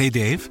 Hey,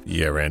 Dave.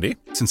 Yeah, Randy.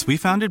 Since we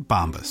founded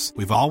Bombas,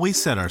 we've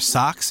always said our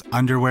socks,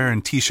 underwear,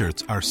 and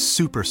T-shirts are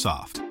super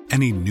soft.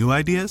 Any new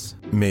ideas?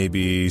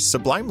 Maybe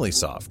sublimely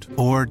soft.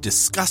 Or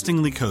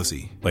disgustingly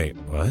cozy. Wait,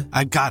 what?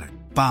 I got it.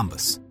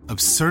 Bombas.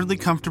 Absurdly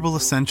comfortable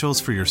essentials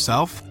for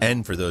yourself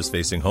and for those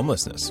facing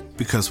homelessness.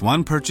 Because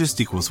one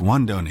purchased equals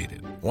one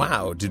donated.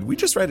 Wow, did we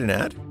just write an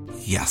ad?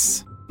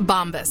 Yes.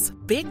 Bombas.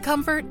 Big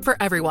comfort for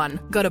everyone.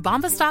 Go to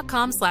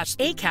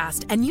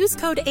bombas.com/ACAST and use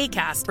code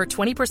ACAST for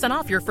 20%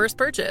 off your first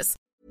purchase.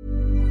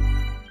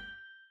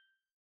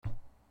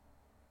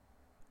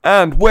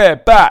 And we're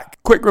back.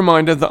 Quick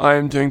reminder that I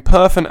am doing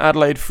Perth and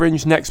Adelaide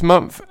Fringe next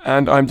month,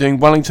 and I'm doing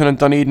Wellington and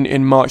Dunedin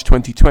in March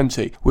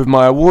 2020 with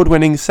my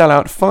award-winning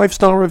sellout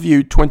 5-star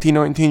reviewed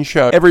 2019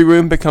 show. Every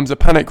room becomes a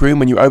panic room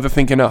when you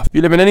overthink enough. If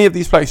you live in any of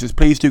these places,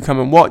 please do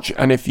come and watch,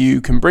 and if you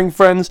can bring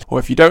friends, or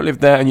if you don't live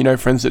there and you know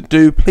friends that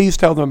do, please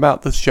tell them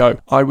about this show.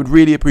 I would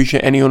really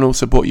appreciate any and all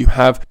support you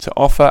have to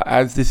offer,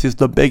 as this is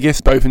the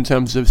biggest, both in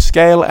terms of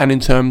scale and in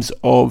terms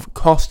of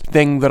cost,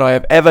 thing that I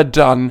have ever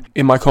done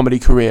in my comedy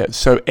career.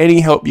 So any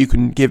help you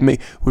can give me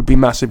would be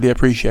massively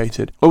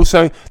appreciated.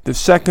 Also, the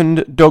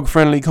second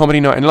dog-friendly comedy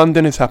night in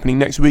London is happening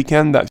next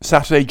weekend. That's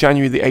Saturday,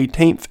 January the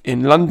 18th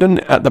in London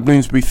at the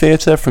Bloomsbury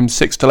Theatre from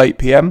 6 till 8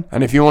 p.m.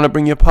 And if you want to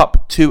bring your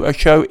pup to a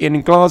show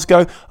in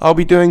Glasgow, I'll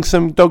be doing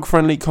some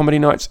dog-friendly comedy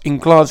nights in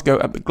Glasgow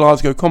at the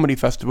Glasgow Comedy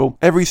Festival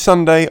every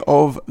Sunday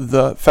of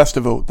the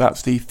festival.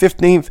 That's the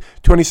 15th,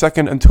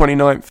 22nd and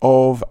 29th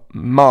of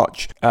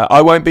March.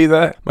 I won't be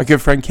there. My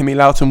good friend Kimmy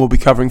Loughton will be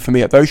covering for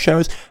me at those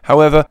shows.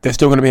 However, they're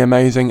still going to be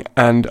amazing,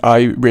 and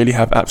I really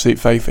have absolute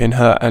faith in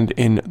her and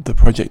in the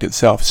project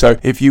itself. So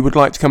if you would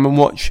like to come and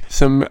watch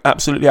some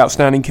absolutely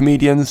outstanding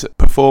comedians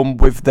perform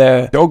with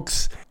their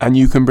dogs, and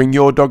you can bring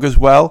your dog as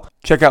well,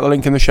 check out the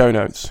link in the show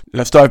notes.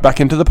 Let's dive back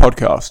into the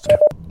podcast.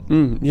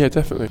 Yeah,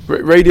 definitely.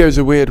 Radio's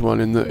a weird one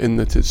in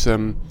that it's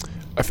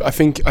I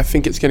think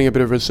it's getting a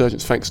bit of a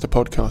resurgence thanks to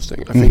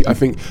podcasting. I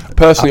think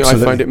personally,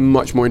 absolutely. I find it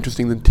much more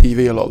interesting than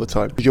TV a lot of the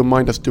time, because your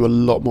mind has to do a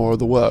lot more of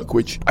the work,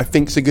 which I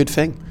think is a good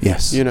thing.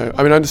 Yes. You know,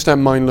 I mean, I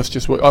understand mindless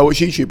I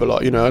watch YouTube a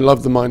lot. You know, I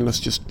love the mindless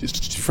just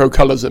throw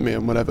colours at me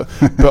and whatever.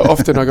 But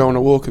often I go on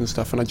a walk and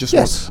stuff, and I just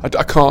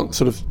I can't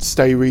sort of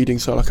stay reading,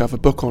 so like I have a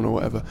book on or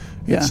whatever.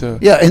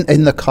 Yeah.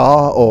 In the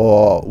car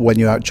or when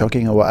you're out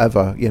jogging or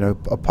whatever, you know,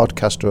 a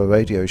podcast or a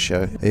radio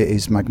show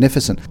is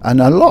magnificent,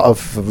 and a lot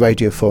of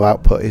Radio 4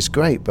 output is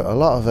great. But a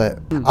lot of it,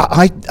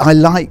 I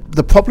like.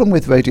 The problem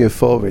with Radio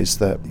 4 is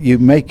that you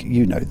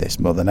know this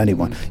more than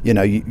anyone. You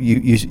know,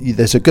 you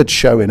there's a good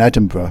show in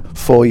Edinburgh.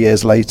 4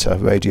 years later,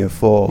 Radio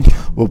 4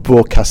 will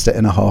broadcast it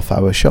in a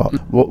half-hour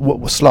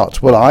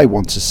slot. What I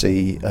want to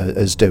see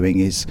us doing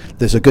is,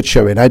 there's a good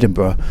show in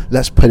Edinburgh.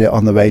 Let's put it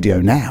on the radio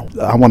now.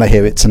 I want to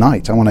hear it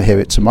tonight. I want to hear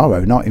it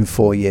tomorrow, not in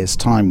 4 years'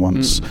 time.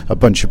 Once a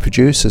bunch of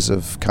producers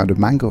have kind of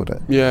mangled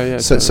it. Yeah.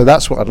 So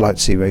that's what I'd like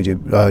to see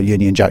Radio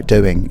Union Jack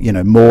doing. You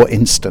know, more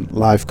instant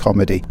live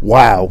comedy.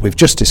 Wow, we've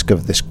just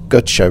discovered this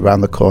good show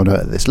around the corner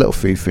at this little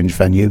free fringe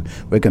venue.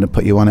 We're going to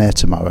put you on air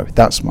tomorrow.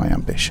 That's my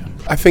ambition.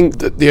 I think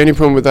that the only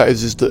problem with that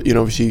is that, you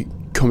know, obviously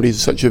comedy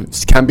is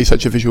can be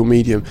such a visual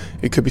medium.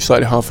 It could be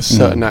slightly hard for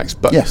certain acts,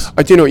 but yes.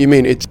 I do know what you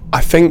mean.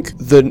 I think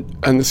that,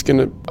 and it's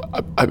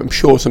I'm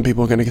sure some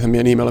people are going to send me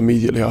an email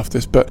immediately after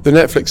this, but the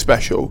Netflix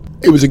special,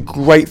 it was a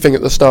great thing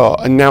at the start,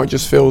 and now it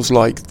just feels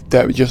like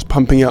they're just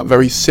pumping out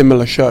very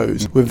similar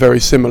shows with very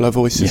similar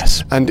voices.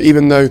 Yes. And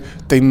even though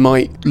they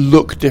might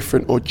look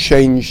different or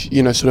change,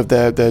 you know, sort of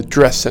their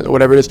dress sense or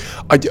whatever it is,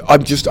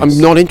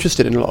 I'm not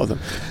interested in a lot of them.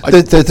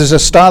 There's a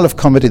style of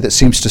comedy that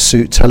seems to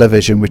suit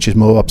television, which is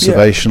more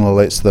observational.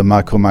 Yeah. It's the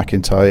Michael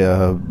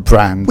McIntyre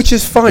brand, which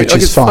is fine.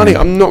 It's funny.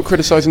 I'm not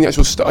criticising the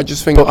actual I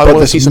just think I want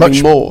to see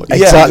something more.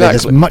 Exactly.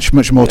 There's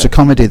much more to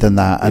comedy than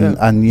that,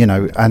 and you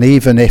know, and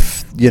even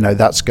if, you know,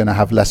 that's going to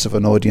have less of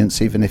an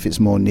audience, even if it's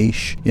more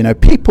niche, you know,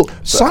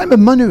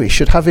 Simon Munnery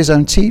should have his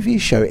own TV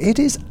show. It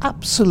is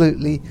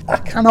absolutely, I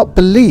cannot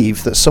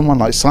believe that someone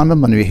like Simon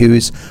Munnery, who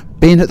is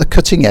been at the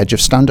cutting edge of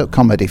stand-up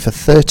comedy for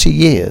 30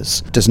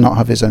 years, does not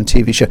have his own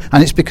TV show.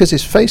 And it's because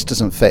his face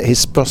doesn't fit. His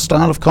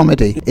style of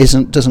comedy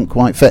doesn't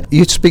quite fit.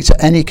 You speak to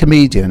any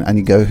comedian and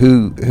you go,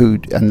 who,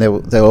 and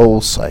they'll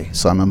all say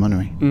Simon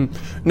Munnery.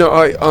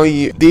 No,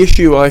 the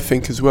issue I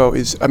think as well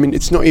is, I mean,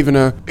 it's not even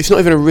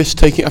a risk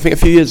taking. I think a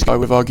few years ago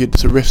we've argued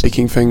it's a risk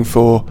taking thing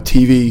for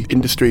TV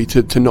industry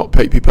to not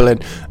pay people in,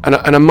 and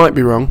I might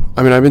be wrong.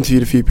 I mean, I've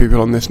interviewed a few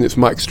people on this, and it's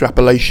my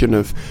extrapolation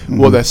of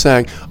what they're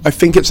saying. I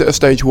think it's at a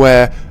stage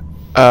where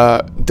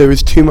there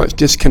is too much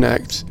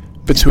disconnect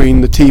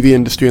between the TV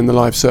industry and the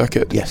live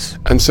circuit. Yes.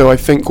 And so I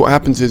think what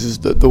happens is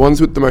that the ones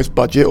with the most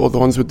budget, or the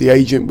ones with the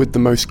agent with the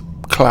most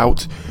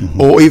clout,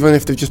 or even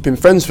if they've just been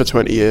friends for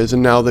 20 years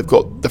and now they've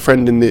got the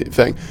friend in the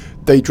thing,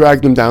 they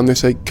drag them down, they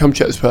say, come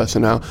check this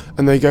person out,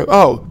 and they go,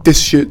 oh,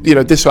 this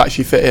will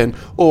actually fit in,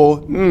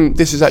 or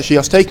this is actually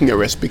us taking a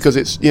risk because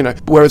it's,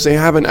 whereas they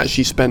haven't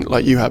actually spent,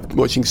 like you have,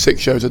 watching 6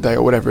 shows a day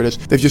or whatever it is.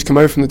 They've just come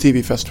over from the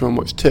TV festival and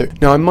watched 2.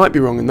 Now, I might be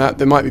wrong in that.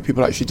 There might be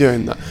people actually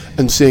doing that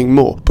and seeing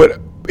more, but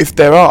if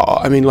there are,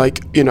 I mean,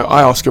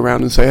 I ask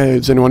around and say, hey,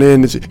 is anyone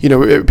in? Is it,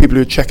 people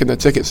who are checking their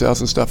ticket sales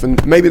and stuff,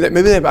 and maybe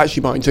they're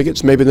actually buying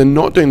tickets, maybe they're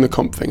not doing the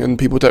comp thing, and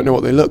people don't know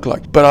what they look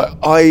like. But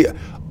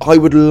I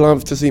would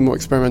love to see more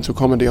experimental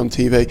comedy on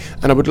TV,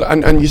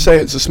 and you say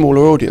it's a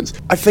smaller audience.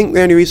 I think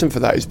the only reason for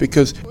that is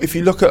because if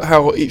you look at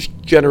how each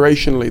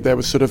generationally there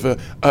was sort of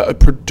a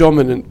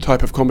predominant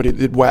type of comedy that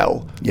did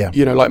well,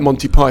 like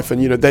Monty Python,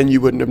 then you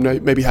wouldn't have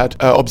maybe had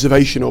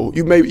observational.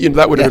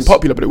 That would have been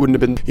popular, but it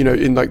wouldn't have been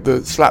in like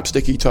the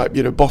slapsticky type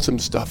bottom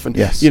stuff. And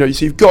so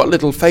you've got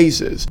little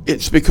phases.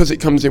 It's because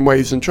it comes in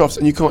waves and troughs,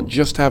 and you can't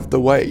just have the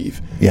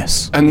wave.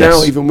 Yes. And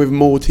now even with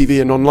more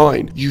TV and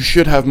online, you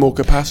should have more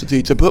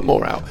capacity to put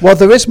more out. Well,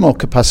 there is more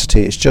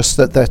capacity. It's just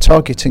that they're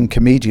targeting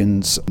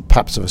comedians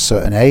perhaps of a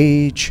certain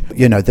age.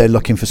 They're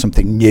looking for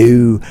something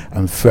new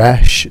and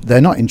fresh.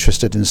 They're not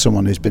interested in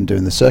someone who's been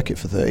doing the circuit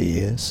for 30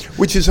 years.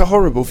 Which is a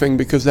horrible thing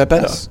because they're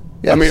better. Yes.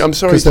 I mean, I'm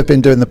sorry. Because they've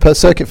been doing the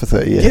circuit for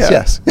 30 years.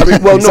 Yes. I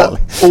mean, well,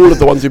 exactly. Not all of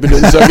the ones who've been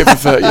doing the circuit for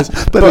 30 years.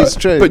 But it's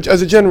true. But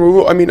as a general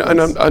rule, I mean,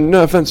 and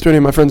no offence to any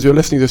of my friends who are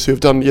listening to this who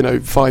have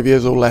done, 5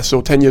 years or less,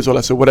 or 10 years or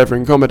less, or whatever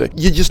in comedy,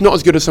 you're just not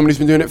as good as somebody who's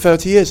been doing it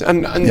 30 years.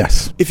 And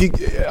yes.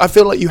 I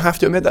feel like you have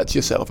to admit that to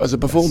yourself as a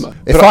performer.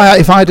 Yes.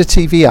 If I had a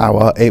TV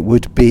hour, it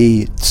would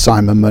be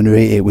Simon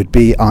Munnery, it would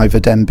be Ivor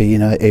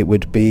Dembina, it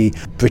would be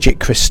Bridget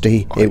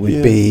Christie, it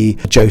would be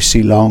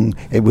Josie Long,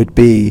 it would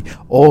be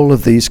all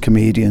of these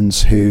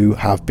comedians who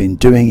have been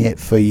doing it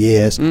for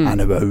years and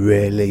who are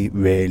really,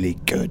 really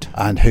good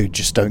and who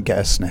just don't get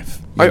a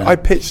sniff. I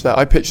pitched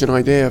an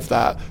idea of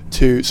that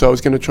so I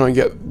was going to try and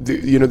get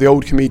the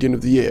old comedian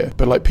of the year,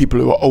 but like people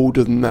who are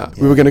older than that.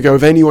 We were going to go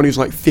with anyone who's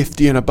like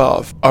 50 and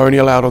above are only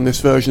allowed on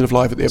this version of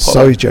Live at the Apollo.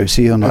 Sorry,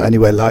 Josie, you're not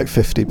anywhere like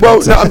 50. Well,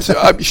 no,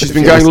 she's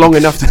been going long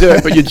enough to do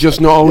it, but you're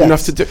just not old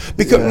enough to do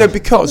it.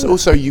 Because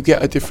also you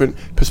get a different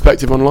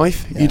perspective on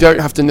life. You don't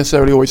have to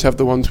necessarily always have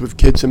the ones with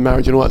kids and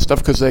marriage and all that stuff,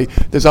 because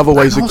there's other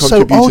ways of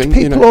contributing. Old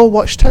people all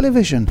watch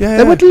television.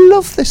 They would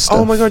love this stuff.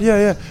 Oh my God,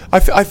 yeah.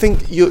 I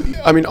think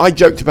I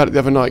joked about it the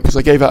other night because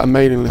I gave out a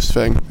mailing list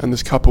thing, and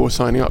this couple were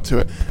signing up to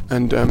it,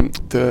 and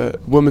the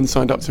woman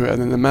signed up to it,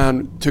 and then the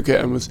man took it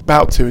and was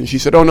about to, and she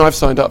said, "Oh no, I've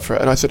signed up for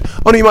it." And I said,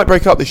 "Oh no, you might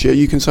break up this year.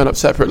 You can sign up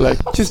separately."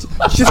 Just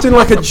in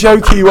like a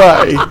jokey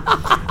way,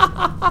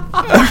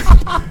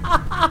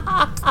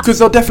 because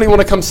they'll definitely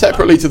want to come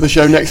separately to the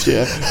show next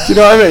year. Do you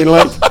know what I mean?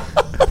 Like,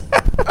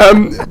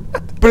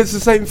 but it's the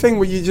same thing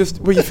where you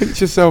think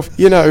to yourself,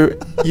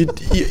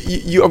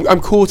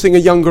 I'm courting a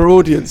younger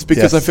audience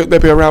because I think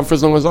they'll be around for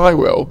as long as I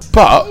will.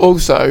 But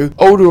also,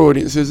 older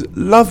audiences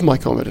love my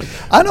comedy.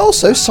 And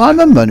also,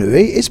 Simon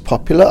Munnery is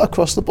popular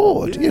across the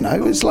board.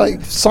 It's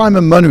like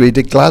Simon Munnery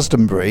did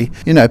Glastonbury.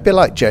 A bit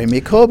like Jeremy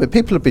Corbyn.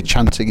 People would be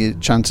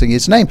chanting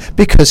his name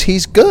because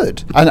he's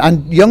good.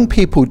 And young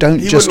people don't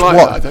just watch.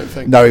 That, I don't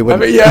think. No, he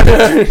wouldn't.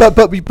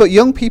 I mean, but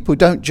young people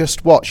don't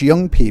just watch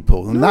young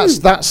people, and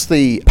that's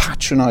the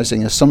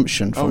patronising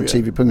assumption from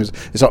TV programmes.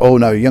 It's like, oh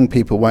no, young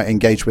people won't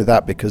engage with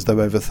that because they're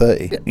over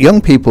 30. Young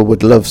people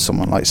would love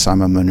someone like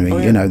Simon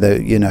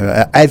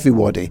Munnery.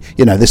 Everybody.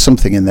 There's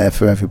something in there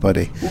for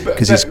everybody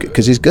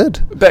because he's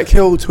good. Beck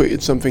Hill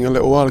tweeted something a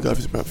little while ago, it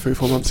was about 3 or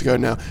 4 months ago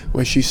now,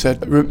 where she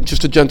said,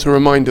 just a gentle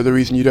reminder, the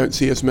reason you don't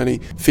see as many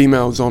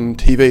females on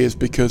TV is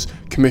because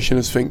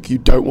commissioners think you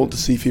don't want to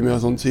see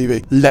females on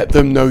TV. Let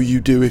them know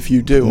you do if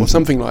you do, or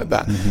something like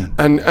that.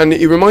 And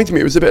it reminded me,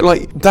 it was a bit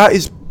like, that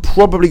is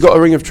probably got a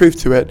ring of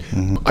truth to it.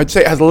 I'd say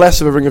it has less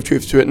of a ring of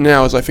truth to it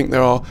now, as I think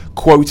there are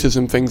quotas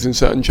and things in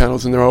certain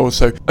channels, and there are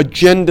also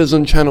agendas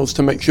on channels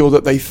to make sure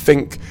that they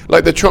think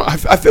like they're trying.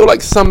 I feel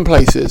like some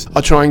places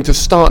are trying to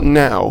start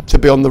now to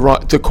be on the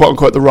right, to quote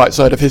unquote the right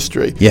side of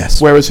history.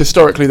 Yes. Whereas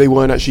historically they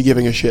weren't actually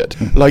giving a shit.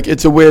 Like,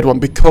 it's a weird one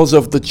because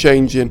of the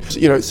change in,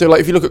 so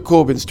like if you look at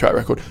Corbyn's track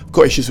record, I've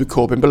got issues with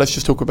Corbyn, but let's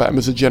just talk about him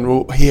as a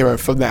general hero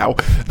for now.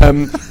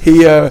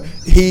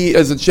 He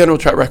has a general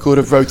track record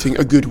of voting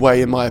a good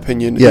way, in my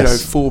opinion.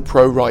 Yes. for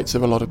pro rights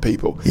of a lot of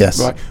people. Yes.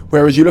 Right.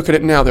 Whereas you look at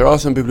it now, there are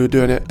some people who are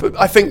doing it, but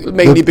I think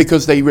mainly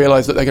because they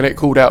realise that they're going to get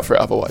called out for it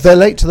otherwise. They're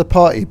late to the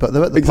party, but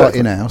they're at the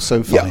Exactly. party now,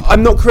 so fine. Yeah,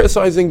 I'm not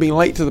criticising being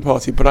late to the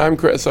party, but I am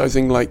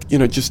criticising, like,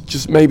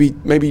 just maybe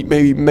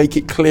make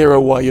it clearer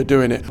why you're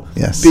doing it.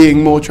 Yes.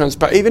 Being more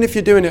transparent, even if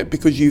you're doing it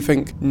because you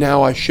think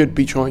now I should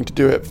be trying to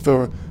do it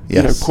for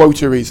Yes.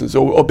 quota reasons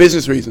or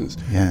business reasons.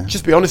 Yeah.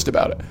 Just be honest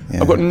about it.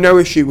 Yeah. I've got no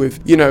issue with,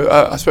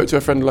 I spoke to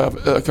a friend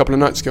a couple of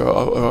nights ago.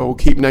 I will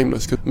keep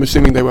nameless because I'm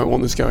assuming they won't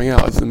want this going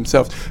out as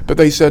themselves. But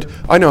they said,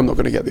 I know I'm not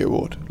going to get the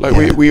award.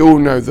 Like we all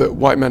know that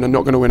white men are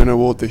not going to win an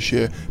award this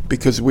year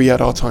because we had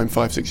our time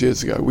 5-6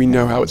 years ago. We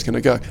know how it's going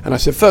to go. And I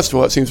said, first of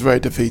all, that seems very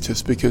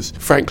defeatist because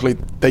frankly,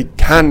 they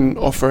can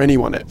offer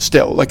anyone it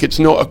still. Like it's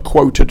not a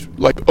quoted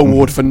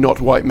award for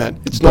not white men.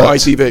 It's not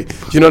ITV.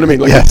 Do you know what I mean?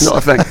 Like Yes. it's not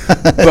a thing.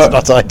 But,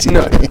 It's not ITV.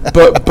 No,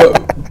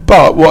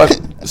 but what?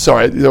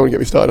 Sorry, you don't want to get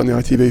me started on the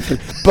ITV thing.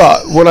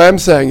 But what I am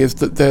saying is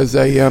that there's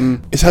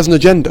it has an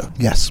agenda.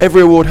 Yes.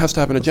 Every award has to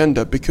have an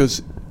agenda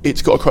because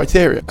it's got a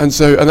criteria, and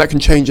that can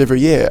change every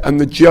year,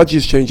 and the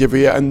judges change every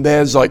year, and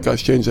their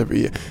zeitgeist changes every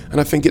year. And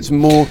I think it's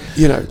more,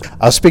 I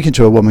was speaking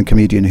to a woman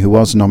comedian who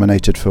was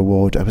nominated for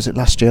award. Was it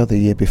last year or the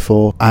year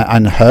before?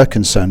 And her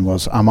concern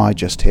was, am I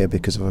just here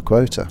because of a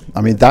quota?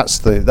 I mean, that's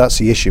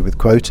the issue with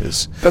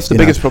quotas. That's the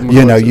biggest problem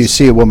with quotas. You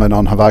see a woman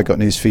on Have I Got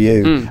News for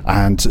You,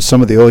 and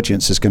some of the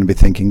audience is going to be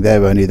thinking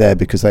they're only there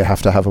because they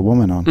have to have a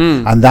woman on,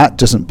 and that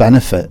doesn't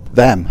benefit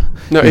them.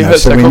 No, it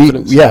hurts their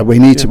confidence. We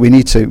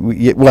need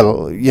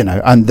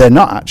to, and they're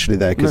not actually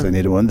there because they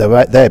need a woman. They're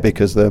right there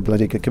because they're a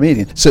bloody good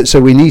comedian. So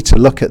we need to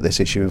look at this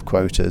issue of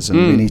quotas, and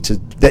we need to.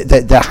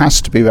 There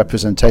has to be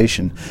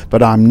representation,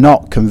 but I'm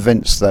not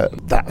convinced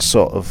that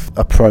sort of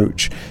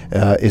approach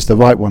is the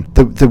right one.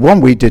 The one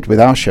we did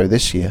with our show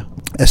this year.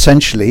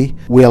 Essentially,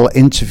 we'll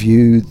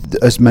interview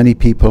as many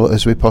people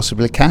as we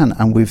possibly can,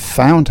 and we've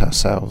found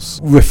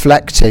ourselves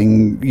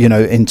reflecting,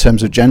 in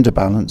terms of gender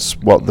balance,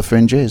 what the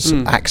Fringe is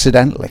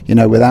accidentally,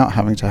 without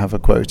having to have a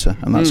quota,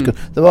 and that's good.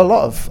 There are a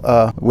lot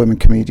of women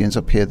comedians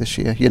up here this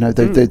year.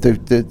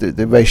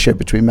 The ratio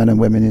between men and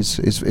women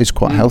is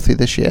quite healthy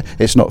this year.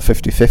 It's not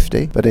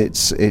 50-50, but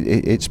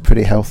it's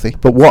pretty healthy.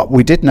 But what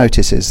we did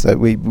notice is that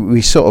we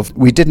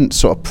didn't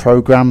sort of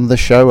program the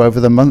show over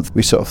the month.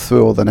 We sort of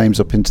threw all the names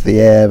up into the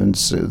air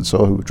and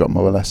saw who would drop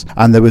more or less.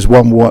 And there was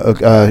one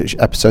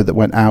episode that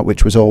went out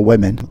which was all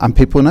women, and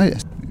people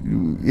noticed.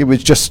 It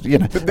was just,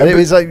 and it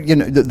was like,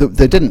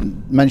 they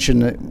didn't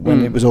mention it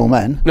when it was all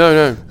men.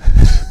 No.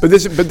 But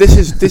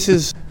this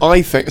is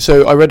I think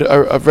so.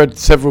 I've read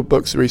several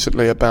books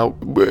recently about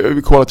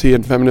equality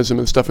and feminism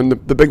and stuff, and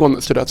the big one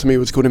that stood out to me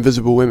was called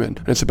Invisible Women,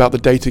 and it's about the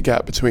data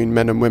gap between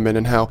men and women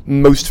and how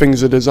most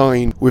things are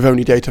designed with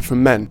only data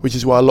from men, which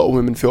is why a lot of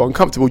women feel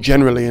uncomfortable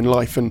generally in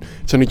life, and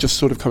it's only just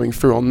sort of coming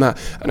through on that.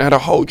 And I had a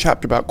whole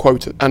chapter about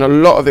quotas, and a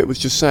lot of it was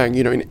just saying,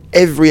 in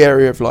every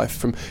area of life,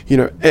 from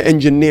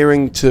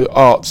engineering to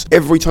arts,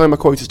 every time a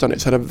quota's done,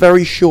 it's had a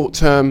very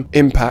short-term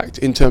impact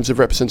in terms of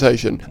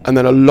representation, and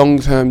then a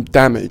long-term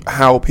damage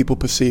how people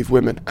perceive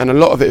women. And a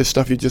lot of it is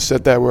stuff you just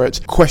said there, where it's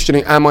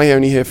questioning, am I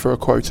only here for a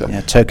quota?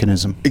 Yeah,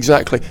 tokenism.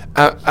 Exactly.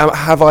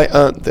 Have I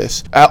earned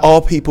this?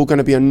 Are people going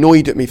to be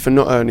annoyed at me for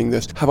not earning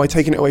this? Have I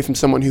taken it away from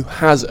someone who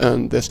has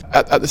earned this?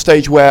 At the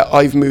stage where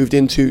I've moved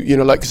into,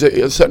 because at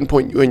a certain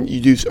point when you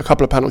do a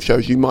couple of panel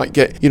shows, you might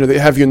get, they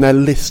have you in their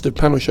list of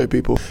panel show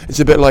people. It's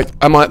a bit like,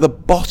 am I at the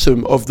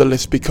bottom of the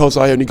list because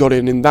I only got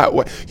in that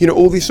way?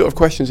 All these sort of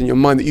questions in your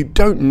mind that you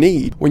don't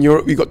need when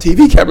you've got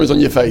TV cameras on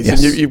your face.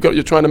 Yes. And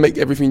you're trying to make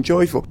everything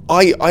joyful.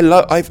 I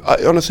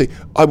honestly,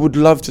 I would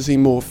love to see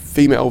more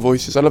female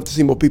voices. I'd love to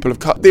see more people of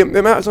colour. The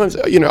amount of times,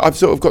 I've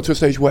sort of got to a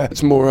stage where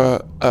it's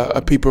more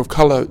a people of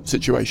colour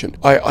situation.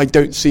 I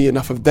don't see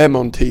enough of them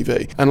on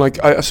TV. And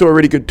I saw a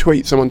really good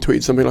tweet. Someone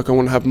tweeted something like, I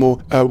want to have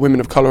more women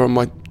of colour on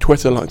my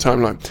Twitter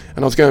timeline. And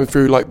I was going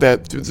through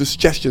the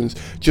suggestions.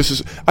 Just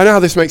as I know how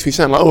this makes me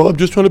sound, I'm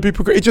just trying to be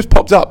progressive. It just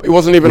popped up. It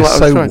wasn't even You're I was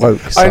so trying.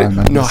 Woke,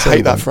 Simon. I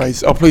hate that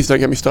phrase. Oh, please don't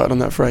get me started on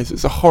that phrase.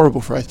 It's a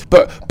horrible phrase.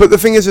 But the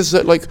thing is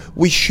that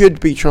we should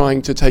be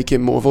trying to take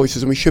in more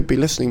voices, and we should be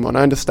listening more. And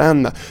I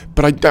understand that,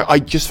 but I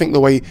just think the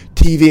way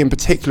TV in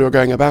particular are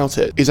going about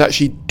it is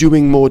actually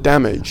doing more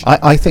damage.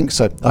 I think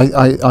so. I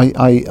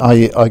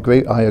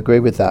agree. I agree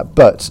with that.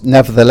 But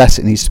nevertheless,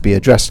 it needs to be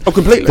addressed. Oh,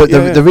 completely.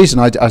 The reason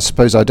I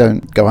suppose I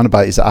don't go on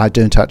about it is that I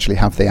don't actually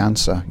have the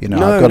answer.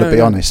 I've got to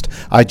be honest.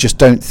 I just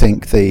don't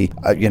think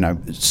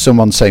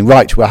someone saying,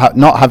 right, we're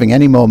not having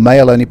any more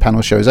male-only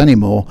panel shows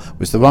anymore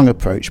was the wrong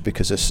approach,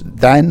 because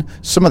then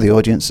some of the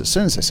audience, as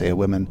soon as they see a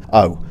woman,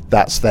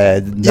 that's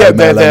their they're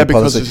there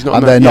because it's not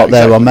and they're not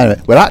there on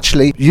merit. Well,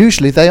 actually,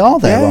 usually they are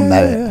there on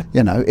merit.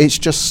 It's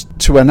just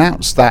to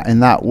announce that in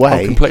that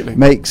way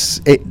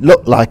makes it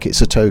look like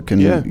it's a token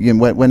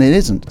when it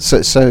isn't.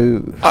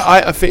 So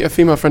I think a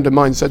female friend of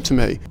mine said to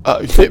me,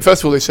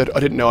 first of all, they said, I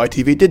didn't know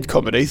ITV did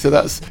comedy, so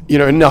that's,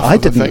 enough I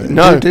of a didn't. thing.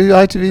 No. Do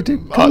ITV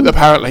do comedy?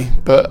 Apparently,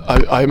 but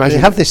I imagine...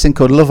 They have this thing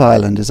called Love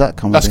Island, is that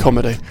comedy? That's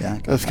comedy. Yeah,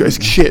 that's good.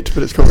 It's shit,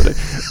 but it's comedy.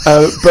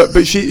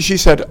 But she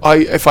said,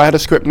 if I had a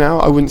script now,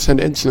 I wouldn't send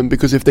it in to them,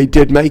 because if they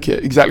did make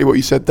it, exactly what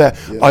you said there,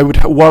 I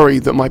would worry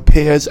that my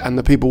peers and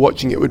the people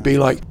watching it would be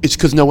like, it's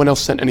because no one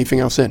else sent anything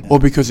else in, or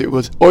because it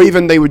was, or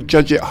even they would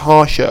judge it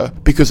harsher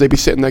because they'd be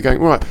sitting there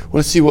going, right, well,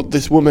 let's see what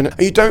this woman,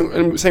 and you don't,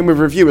 and same with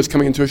reviewers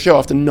coming into a show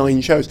after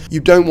 9 shows, you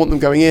don't want them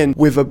going in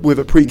with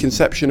a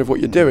preconception of what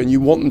you're doing.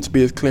 You want them to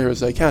be as clear as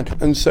they can.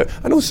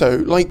 And also,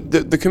 like,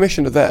 the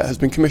commissioner there has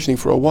been commissioning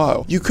for a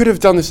while. You could have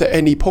done this at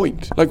any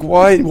point. Like,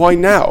 why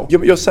now?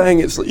 You're saying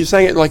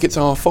it like it's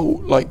our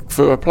fault, like,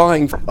 for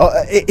applying.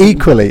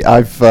 Equally,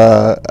 I've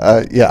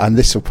and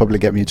this will probably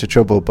get me into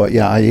trouble, but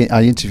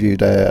I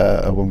interviewed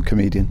a woman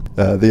comedian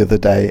the other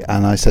day,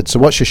 and I said, so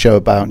what's your show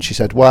about? And she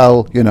said,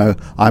 well,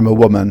 I'm a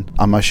woman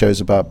and my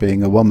show's about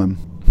being a woman.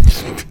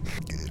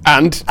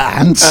 And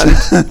I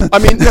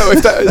mean, no.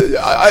 If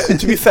that,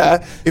 to be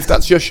fair, if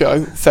that's your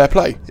show, fair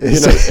play.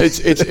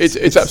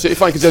 It's absolutely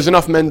fine, because there's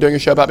enough men doing a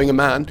show about being a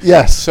man.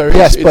 Yes, so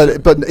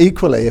but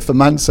equally, if a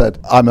man said,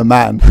 "I'm a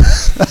man,"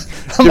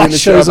 my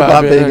show's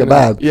about being a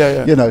man.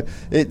 Yeah.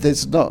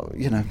 There's not.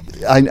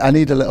 I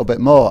need a little bit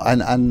more.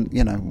 And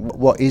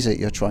what is it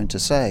you're trying to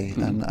say?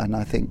 And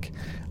I think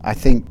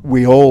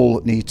we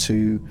all need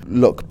to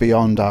look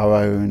beyond our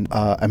own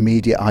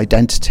immediate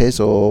identities,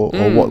 or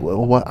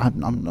what.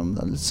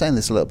 I'm saying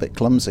this a little bit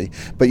clumsy,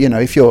 but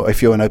if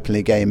you're an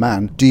openly gay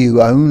man, do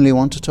you only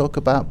want to talk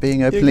about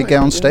being openly gay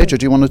on stage, or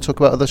do you want to talk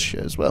about other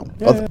shit as well?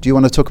 Do you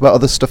want to talk about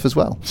other stuff as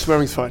well?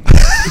 Swearing's fine.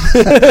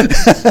 I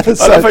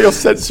love how you're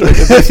censoring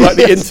it. It's like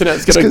the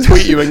internet's going to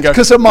tweet you and go,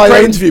 "Because on my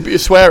own interview, but you're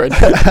swearing."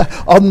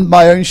 On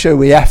my own show,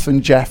 we F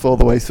and Jeff all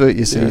the way through it.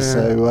 You see,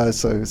 so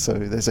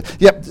there's a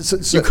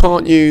So you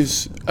can't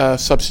use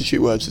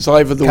substitute words. It's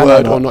either the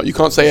word or not. You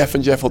can't say F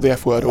and Jeff or the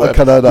F word or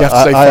whatever. You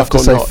have to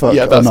say fuck or not. Fuck,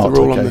 yeah, that's the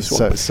rule on this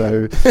one.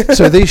 So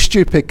these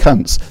stupid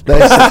cunts.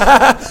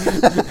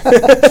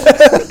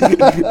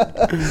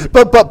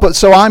 But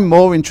so I'm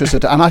more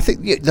interested, and I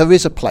think there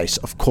is a place,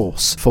 of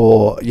course,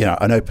 for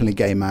an openly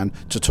gay man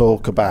to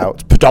talk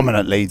about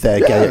predominantly their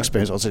gay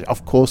experience.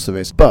 Of course there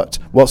is. But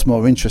what's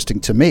more interesting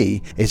to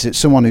me is it's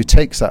someone who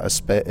takes that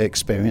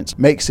experience,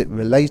 makes it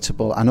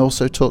relatable, and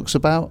also talks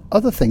about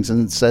other things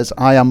and says,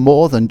 I am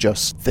more than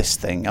just this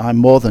thing. I'm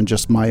more than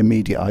just my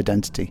immediate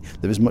identity.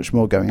 There is much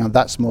more going on.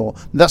 That's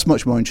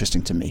much more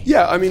interesting to me.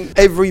 Yeah, I mean,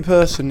 every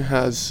person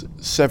has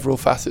several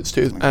facets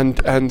to it,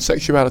 and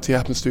sexuality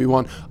happens to be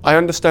one. I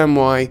understand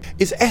why.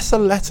 Is S a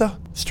letter?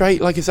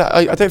 Straight? Like, is that?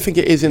 I don't think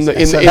it is in the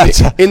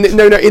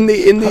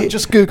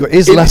just Google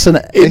is lesson.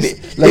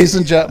 Ladies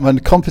and gentlemen,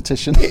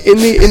 competition in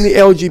the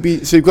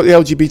LGBT. So you've got the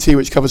LGBT,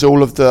 which covers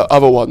all of the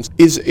other ones.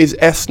 Is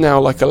S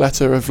now like a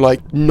letter of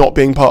like not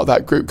being part of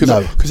that group? Because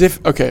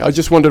I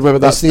just wondered whether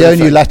that's the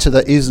only letter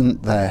that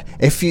isn't there.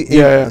 If you,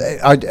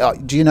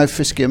 do you know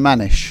Frisky and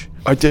Manish?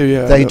 I do,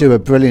 yeah. They do a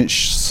brilliant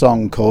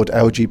song called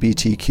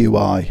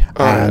LGBTQI,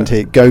 and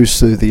it goes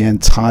through the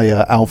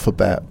entire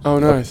alphabet. Oh,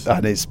 nice!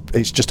 And it's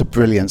just a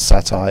brilliant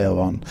satire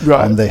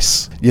on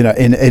this.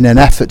 In an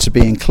effort to be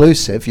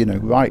inclusive,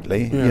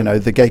 rightly,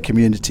 the gay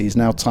community is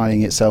now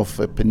tying itself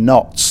up in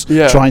knots,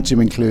 trying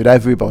to include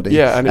everybody,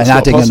 and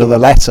adding another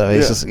letter.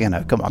 It's just,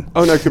 come on.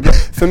 Oh no!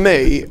 For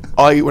me,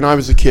 when I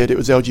was a kid, it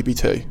was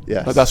LGBT.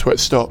 Yes. Like, that's where it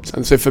stopped.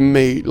 And so for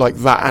me, like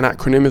that an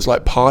acronym is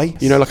like pi.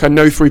 Like I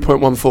know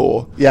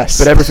 3.14. Yes.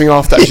 But everything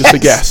after that is just a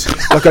guess.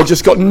 Like, I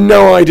just got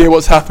no idea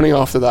what's happening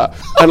after that.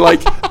 And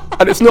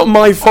and it's not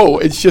my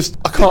fault. It's just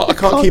I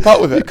can't keep up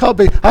with it. You can't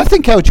be. I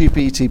think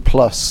LGBT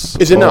plus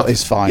is enough.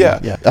 Is fine. Yeah.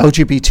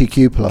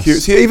 LGBTQ plus.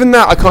 See, even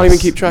that I can't even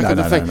keep track of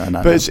the thing.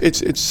 But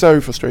it's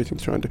so frustrating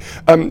to try and do.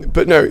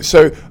 But no.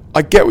 So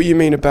I get what you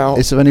mean about.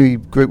 Is there any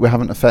group we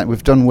haven't offended?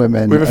 We've done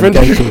women and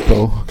gay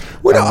people.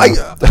 Well,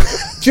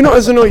 do you know what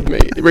has annoyed me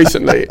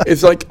recently?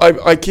 It's like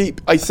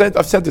I've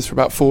said this for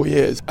about 4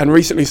 years, and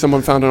recently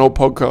someone found an old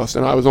podcast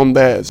and I was on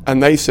theirs,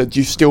 and they said, do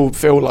you still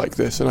feel like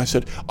this? And I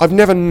said, I've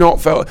never not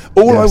felt.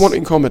 I want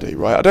in comedy,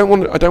 right? I don't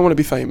want to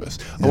be famous.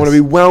 I want to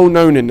be well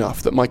known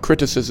enough that my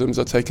criticisms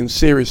are taken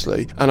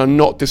seriously and are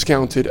not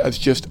discounted as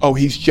just,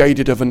 he's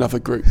jaded of another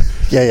group.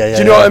 Yeah.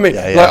 Do you know what I mean?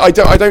 Like,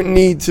 I don't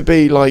need to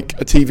be like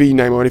a TV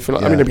name or anything.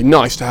 I mean, it'd be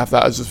nice to have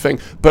that as a thing,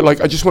 but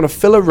like, I just want to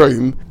fill a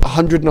room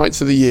 100 nights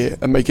of the year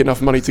and make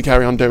enough money to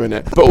carry on doing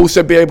it, but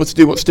also be able to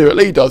do what Stuart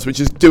Lee does, which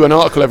is do an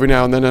article every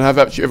now and then and have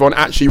everyone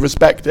actually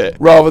respect it,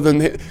 rather than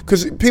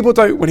because people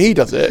don't, when he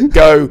does it,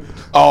 go,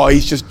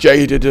 he's just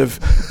jaded of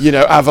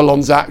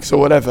Avalon's acts or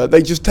whatever.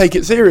 They just take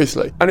it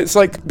seriously, and it's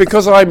like,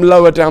 because I'm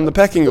lower down the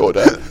pecking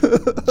order.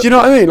 Do you know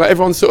what I mean? Like,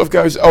 everyone sort of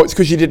goes, it's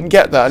because you didn't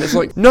get that, and it's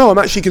like, no, I'm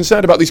actually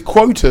concerned about these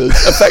quotas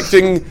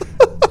affecting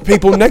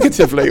people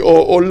negatively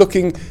or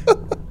looking.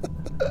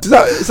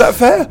 Is that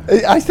fair?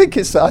 I think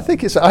it's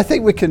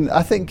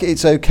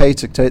okay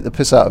to take the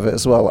piss out of it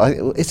as well. I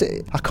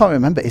can't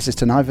remember. Is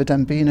it an Ivor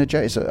Dembina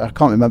joke? I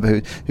can't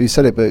remember who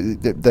said it, but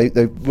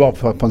they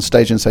rob up on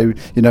stage and say,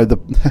 you know, the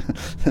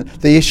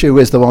the issue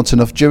is there aren't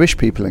enough Jewish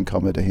people in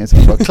comedy. It's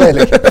like, well,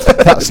 clearly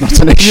that's not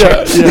an issue.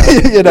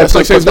 You know, it's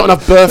like there's not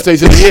enough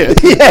birthdays in a year.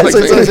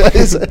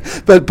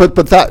 Yes,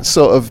 but that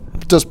sort of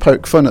does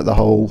poke fun at the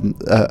whole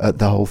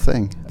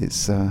thing.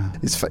 It's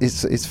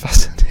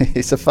fascinating.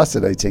 It's a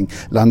fascinating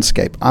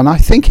landscape, and I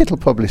think it'll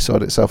probably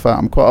sort itself out.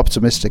 I'm quite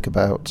optimistic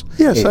about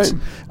it.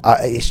 Same.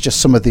 It's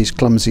just some of these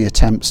clumsy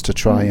attempts to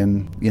try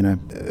and, you know,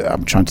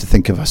 I'm trying to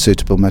think of a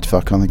suitable metaphor.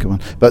 I can't think of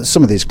one. But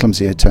some of these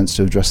clumsy attempts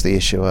to address the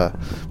issue are,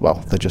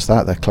 well, they're just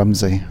that. They're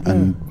clumsy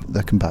and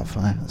they can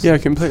backfire. So. Yeah,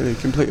 completely.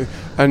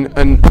 And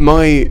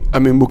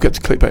we'll get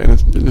to clickbait. And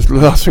the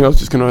last thing I was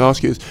just going to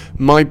ask you is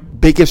my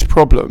biggest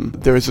problem.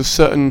 There is a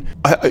certain,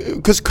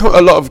 because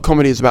a lot of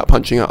comedy is about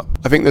punching up.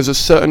 I think there's a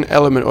certain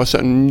element or a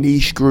certain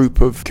niche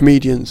group of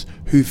comedians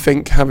who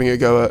think having a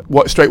go at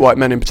straight white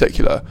men in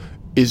particular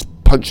is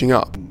punching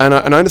up, and I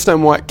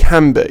understand why it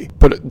can be,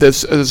 but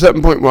there's a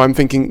certain point where I'm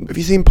thinking, have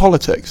you seen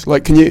politics?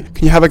 Like, can you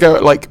have a go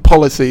at like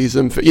policies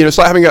and, you know, it's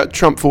like having a go at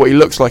Trump for what he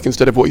looks like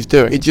instead of what he's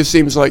doing. It just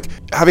seems like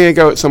having a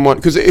go at someone,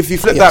 because if you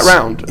flip that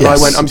round, and I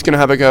went, I'm just going to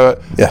have a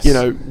go at you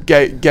know,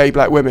 gay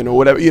black women or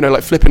whatever, you know,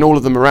 like flipping all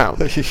of them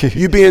around,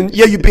 you'd be in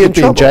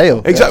trouble. In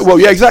jail. Exactly. Well,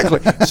 yeah, exactly.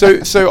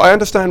 So I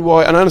understand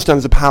why, and I understand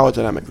there's a power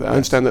dynamic there. I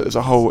understand that there's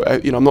a whole,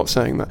 you know, I'm not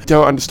saying that. I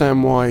don't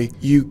understand why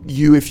you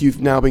if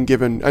you've now been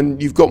given,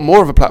 and you've got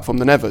more of a platform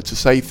than ever to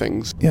say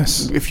things.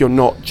 Yes. If you're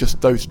not just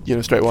those, you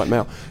know, straight white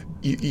male,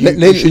 you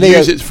should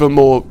use it for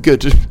more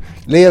good.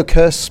 Leo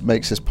Kearse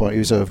makes this point. He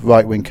was a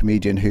right-wing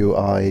comedian who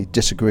I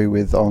disagree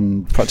with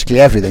on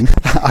practically everything.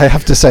 I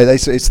have to say,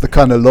 it's the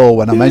kind of law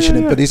when I mention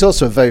it, but he's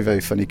also a very,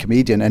 very funny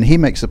comedian, and he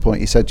makes the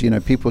point. He said, you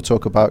know, people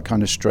talk about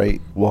kind of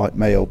straight white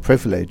male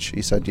privilege.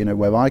 He said, you know,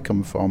 where I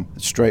come from,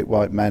 straight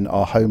white men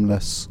are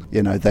homeless.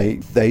 You know,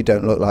 they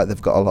don't look like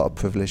they've got a lot of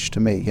privilege to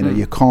me. You know,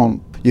 you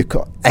can't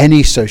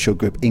any social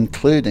group,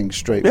 including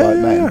straight white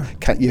men,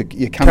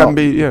 you cannot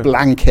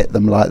blanket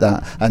them like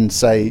that and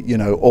say, you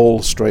know,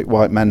 all straight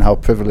white men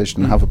have privilege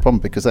and have a problem,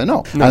 because they're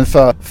not. And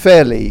for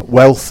fairly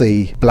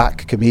wealthy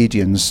black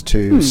comedians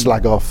to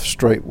slag off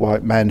straight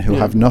white men who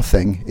have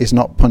nothing is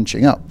not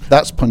punching up.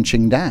 That's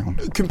punching down.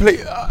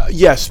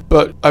 Yes,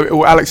 but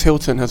Alex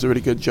Hilton has a really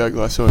good joke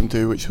that I saw him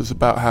do, which was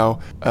about how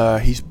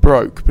he's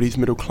broke, but he's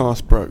middle class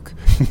broke,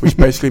 which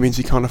basically means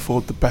he can't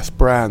afford the best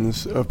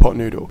brands of pot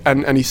noodle.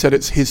 And he said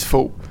it's his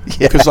fault,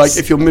 because like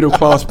if you're middle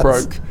class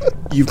broke,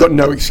 you've got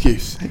no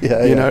excuse.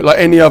 You know, like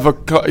any other,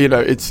 you know,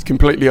 it's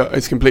completely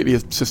a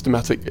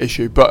systematic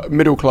issue. But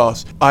middle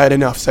class, I had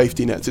enough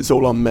safety nets. It's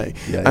all on me.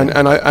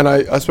 And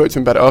I spoke to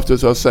him about it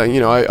afterwards. I was saying,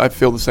 you know, I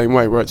feel the same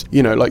way. Where it's,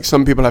 you know, like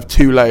some people have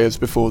 2 layers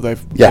before they've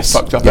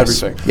fucked up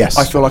everything.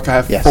 I feel like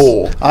I have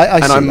 4,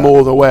 and I'm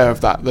more aware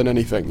of that than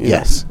anything.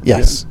 Yes.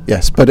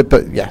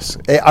 But yes,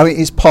 I mean,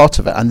 it's part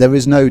of it, and there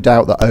is no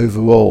doubt that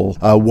overall,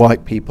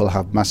 white people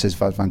have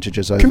massive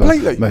advantages over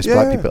most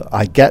black people.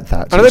 I get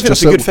that. And I don't think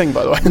that's a good thing,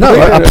 by the way. No,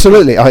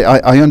 absolutely.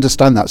 I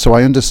understand that. So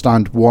I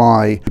understand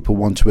why people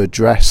want to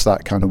address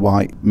that kind of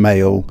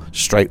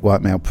straight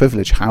white male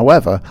privilege.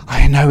 However,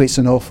 I know it's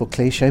an awful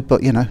cliche,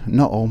 but, you know,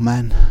 not all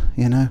men,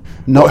 you know,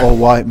 not all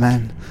white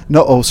men,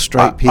 not all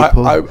straight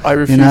people. I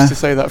refuse to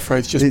say that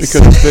phrase just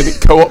because it's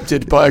been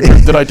co-opted by a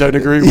group that I don't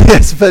agree with.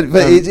 Yes,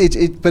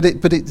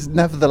 but it's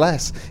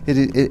nevertheless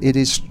it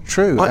is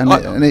true,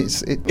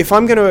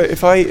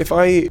 if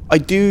I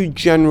do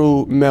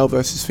general male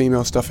versus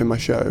female stuff in my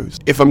shows.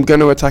 If I'm going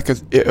to attack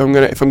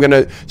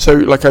so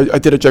like I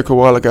did a joke a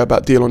while ago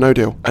about Deal or No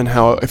Deal, and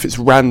how if it's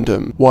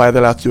random, why are they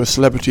allowed to do a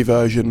celebrity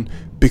version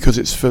because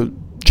it's for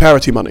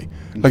charity money?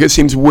 Like, it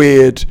seems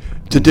weird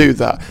to do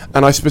that.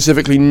 And I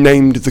specifically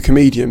named the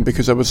comedian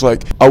because I was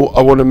like, I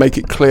want to make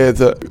it clear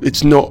that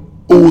it's not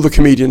all the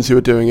comedians who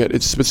are doing it,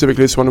 it's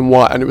specifically this one and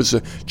why, and it was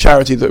a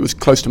charity that was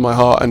close to my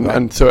heart,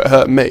 and so it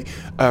hurt me.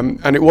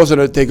 And it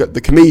wasn't a dig at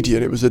the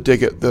comedian, it was a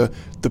dig at the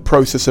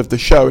process of the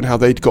show and how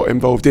they'd got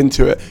involved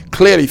into it,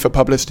 clearly for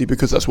publicity,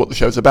 because that's what the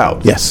show's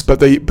about. Yes.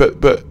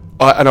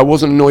 I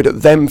wasn't annoyed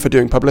at them for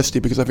doing publicity,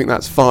 because I think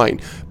that's fine,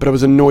 but I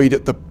was annoyed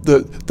at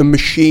the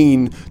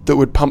machine that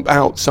would pump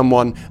out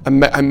someone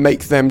and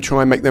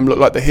try and make them look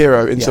like the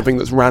hero in something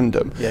that's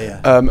random.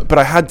 But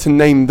I had to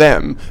name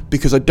them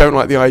because I don't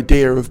like the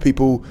idea of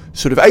people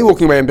sort of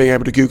walking away and being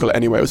able to Google it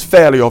anyway. It was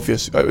fairly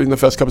obvious in the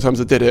first couple of times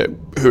I did it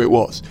who it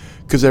was,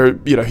 because they're,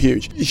 you know,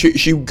 huge.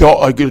 She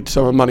got a good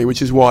sum of money,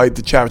 which is why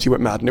the charity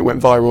went mad and it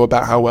went viral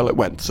about how well it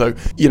went. So,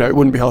 you know, it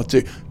wouldn't be hard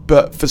to do.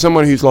 But for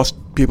someone who's lost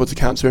people to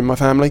cancer in my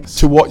family,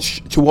 to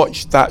watch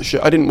that show,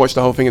 I didn't watch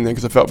the whole thing in there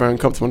because I felt very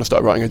uncomfortable when I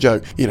started writing a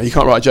joke. You know, you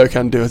can't write a joke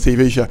and do a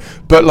TV show.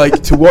 But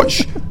like, to watch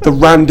the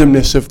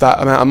randomness of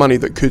that amount of money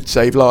that could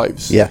save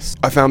lives,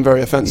 I found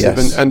very offensive.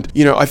 And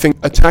you know, I think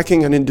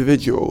attacking an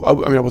individual, I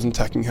mean, I wasn't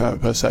attacking her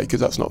per se, because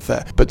that's not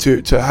fair. But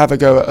to have a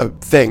go at a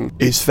thing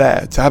is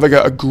fair. To have a go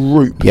at a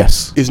group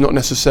is not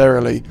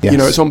necessarily, you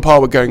know, it's on par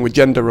with going with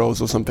gender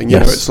roles or something. You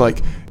know, it's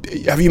like,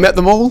 have you met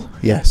them all?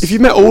 Yes. If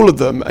you've met all of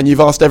them and you've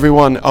asked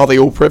everyone, are they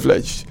all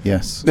privileged?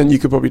 Yes. Then you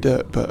could probably do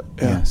it, but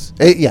Yes.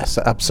 Yes,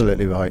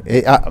 absolutely right.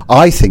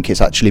 I think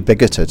it's actually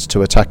bigoted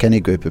to attack any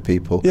group of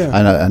people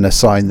and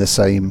assign the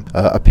same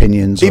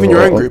opinions. Even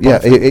your own group.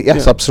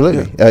 Yes,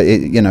 absolutely.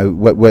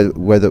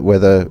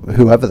 Whether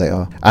whoever they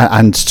are.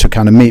 And to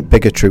kind of meet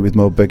bigotry with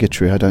more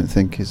bigotry, I don't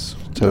think is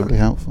totally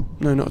helpful.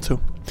 No, not at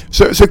all.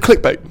 So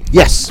clickbait.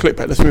 Yes.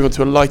 Clickbait. Let's move on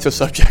to a lighter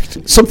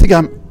subject. Something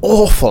I'm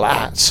awful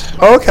at.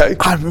 Oh, okay.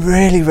 I'm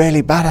really,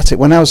 really bad at it.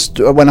 When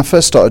I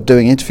first started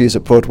doing interviews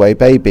at Broadway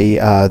Baby,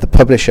 the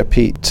publisher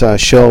Pete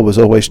Shaw was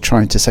always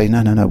trying to say,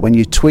 no. When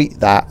you tweet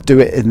that, do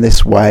it in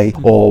this way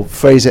or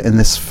phrase it in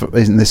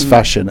this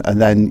fashion, and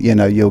then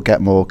you'll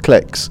get more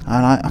clicks.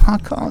 And I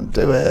can't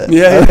do it.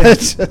 Yeah.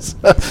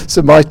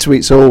 So my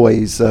tweets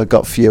always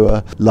got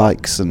fewer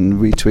likes and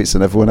retweets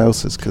than everyone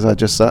else's because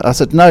I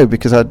said no,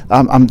 because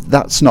I'm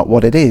that's not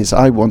what it is.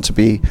 I want to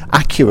be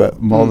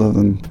accurate more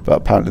than, but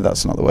apparently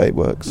that's not the way it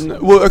works. No,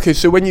 well, okay.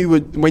 So when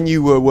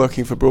you were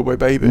working for Broadway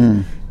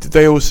Baby, did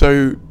they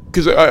also?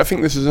 Because I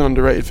think this is an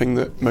underrated thing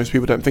that most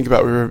people don't think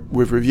about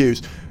with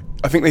reviews.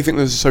 I think they think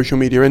there's a social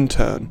media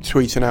intern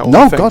tweeting out.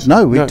 No, God,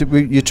 no.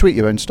 You tweet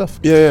your own stuff.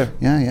 Yeah.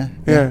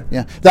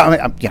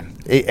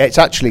 It's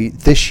actually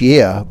this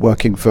year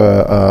working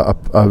for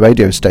a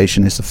radio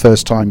station is the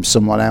first time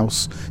someone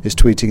else is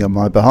tweeting on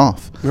my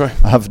behalf. Right.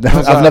 I've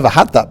never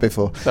had that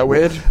before. Is that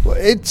weird?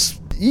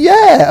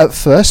 At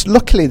first.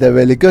 Luckily, they're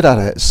really good at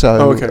it.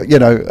 So,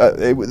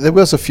 there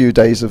was a few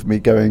days of me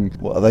going,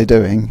 what are they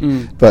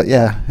doing? But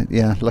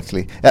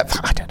luckily.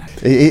 I don't know.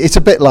 It's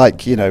a bit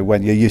like,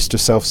 when you're used to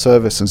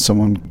self-service and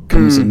someone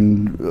comes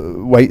and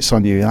waits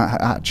on you.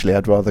 Actually,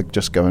 I'd rather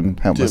just go and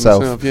help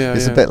myself.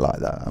 It's a bit like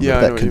that. I'm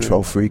a bit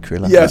control freaky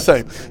like that.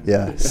 Same.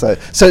 Yeah.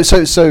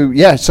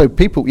 So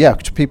people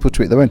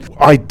tweet their own.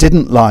 I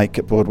didn't like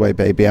at Broadway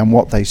Baby, and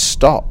what they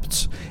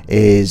stopped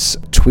is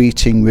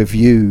tweeting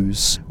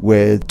reviews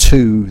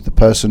to the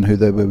person who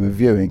they were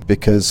reviewing,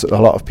 because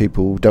a lot of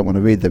people don't want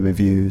to read the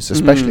reviews,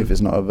 especially if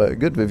it's not a very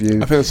good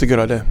review. I think that's a good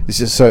idea. It's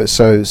just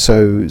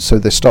so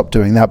they stopped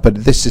doing that.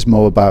 But this is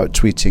more about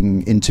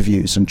tweeting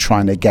interviews and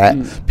trying to get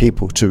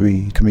people to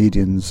read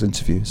comedians'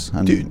 interviews.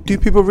 And do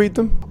people read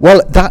them?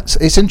 Well,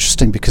 it's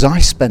interesting because I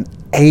spent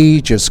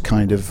ages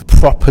kind of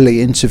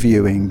properly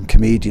interviewing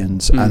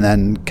comedians and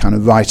then kind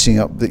of writing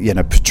up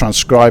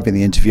transcribing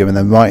the interview and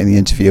then writing the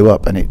interview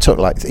up, and it took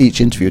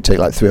each interview would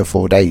take 3 or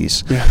 4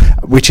 days,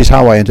 which is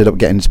how I ended up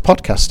getting into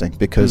podcasting,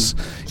 because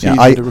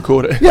I had to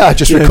record it. I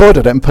just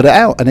recorded it and put it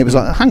out, and it was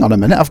like, hang on a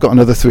minute, I've got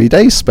another 3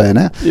 days spare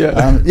now.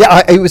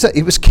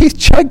 It was Keith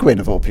Chegwin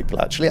of all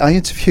people. Actually, I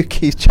interviewed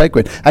Keith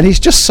Chegwin, and he's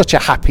just such a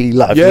happy,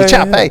 lively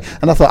chap,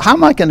 and I thought, how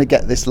am I going to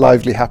get this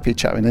lively, happy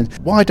chap in?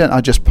 Why don't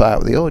I just put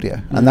out the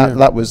audio? And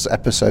that was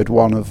episode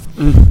 1 of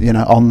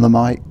On the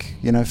Mic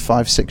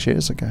 5-6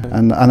 years ago,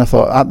 and I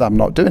thought, I'm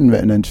not doing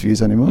written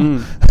interviews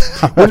anymore.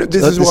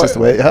 This is the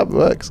way it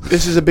works.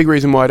 This is a big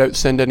reason why I don't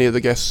send any of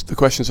the guests the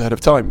questions ahead of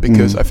time,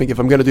 because I think if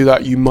I'm going to do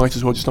that, you might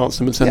as well just answer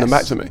them and send them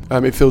back to me.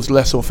 It feels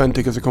less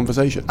authentic as a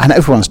conversation. And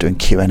everyone's doing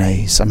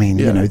Q&As. I mean,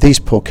 these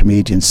poor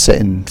comedians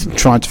sitting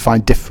trying to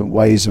find different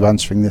ways of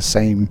answering the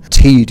same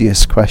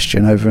tedious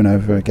question over and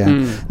over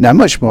again. Now,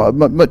 much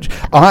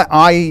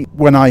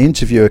when I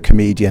interview a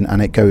comedian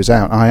and it goes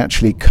out, I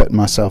actually cut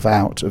myself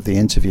out of the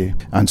interview,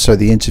 and so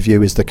the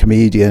interview is the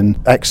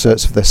comedian,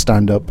 excerpts of their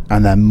stand-up,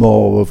 and then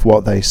more of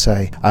what they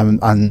say.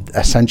 And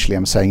essentially,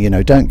 I'm saying,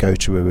 don't go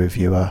to a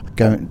reviewer.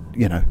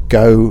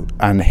 Go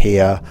and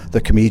hear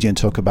the comedian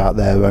talk about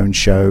their own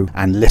show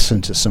and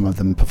listen to some of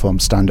them perform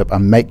stand-up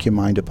and make your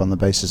mind up on the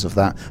basis of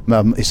that.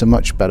 It's a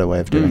much better way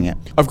of doing it.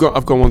 I've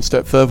gone one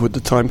step further with the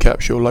time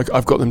capsule.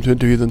 I've got them to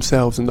do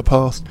themselves in the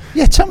past.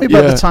 Yeah, tell me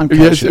about the time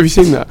capsule. Have you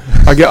seen that?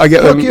 I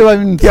get them. Your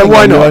own thing,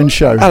 why not? Your own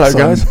show. Hello,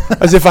 guys.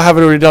 As if I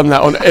haven't already done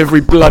that on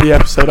every bloody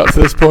episode up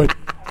to this point.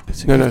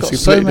 No, it's got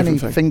so many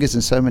fingers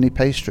and so many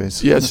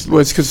pastries. Yes,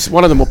 it's because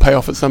one of them will pay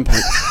off at some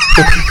point.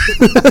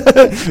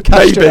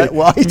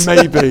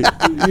 Maybe.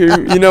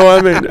 You know what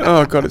I mean?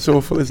 Oh God, it's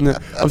awful, isn't it?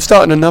 I'm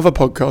starting another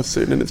podcast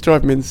soon, and it's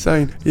driving me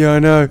insane. Yeah, I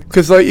know.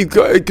 Because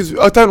because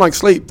I don't like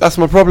sleep. That's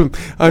my problem.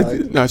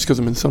 No, it's because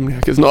I'm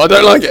insomniac. It's not. I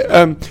don't like it.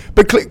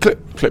 But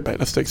clickbait.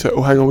 Let's stick to it.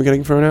 Oh, hang on, we're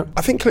getting thrown out.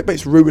 I think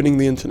clickbait's ruining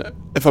the internet.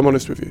 If I'm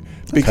honest with you,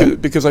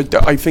 because I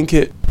think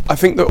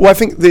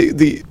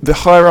the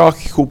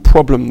hierarchical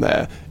problem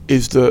there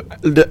is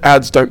that the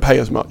ads don't pay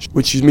as much,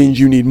 which means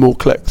you need more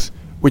clicks,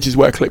 which is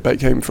where clickbait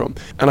came from.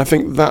 And I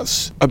think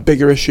that's a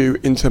bigger issue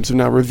in terms of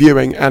now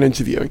reviewing and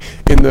interviewing.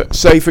 In that,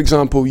 say, for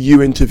example,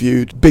 you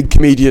interviewed big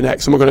comedian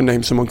X. I'm not going to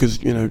name someone because,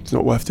 it's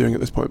not worth doing at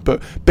this point,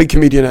 but big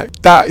comedian X,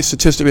 that is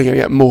statistically going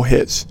to get more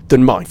hits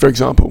than mine, for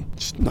example.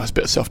 Just a nice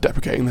bit of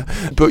self-deprecating there.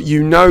 But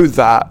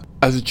that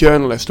as a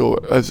journalist or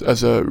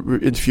as a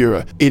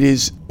interviewer, it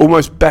is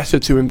almost better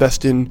to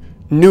invest in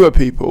newer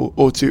people,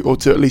 or to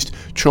at least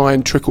try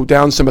and trickle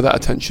down some of that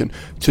attention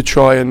to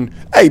try and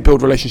A,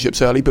 build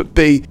relationships early, but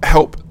B,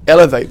 help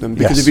elevate them,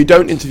 because Yes. if you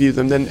don't interview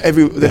them, then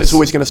it's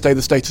always going to stay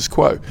the status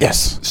quo.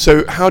 Yes.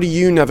 So how do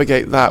you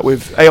navigate that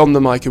with A, on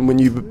the mic, and when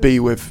you be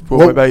with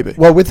Broadway Baby?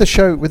 Well, with the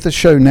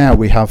show now,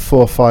 we have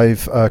 4 or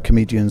 5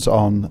 comedians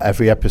on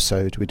every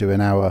episode. We do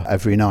an hour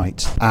every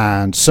night,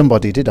 and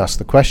somebody did ask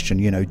the question,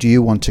 do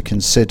you want to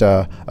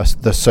consider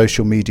the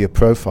social media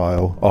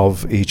profile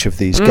of each of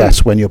these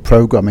guests when you're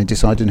programming,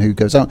 deciding who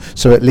goes out?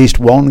 So at least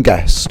one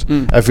guest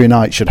every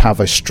night should have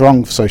a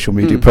strong social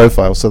media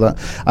profile.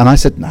 And I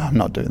said, no, I'm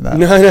not doing that.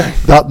 No.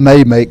 That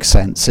may make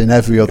sense in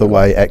every other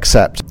way,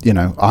 except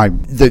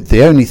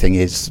the only thing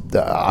is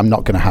that I'm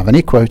not going to have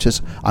any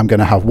quotas. I'm going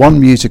to have one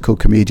musical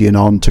comedian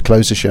on to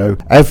close the show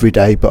every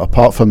day, but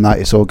apart from that,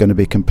 it's all going to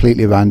be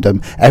completely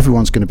random.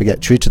 Everyone's going to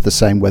get treated the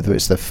same, whether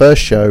it's their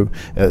first show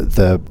at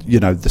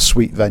the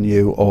Sweet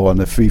venue or on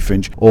the Free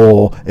Fringe,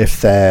 or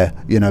if they're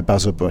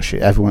Basil Brush.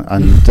 Everyone,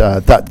 and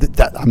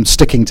that I'm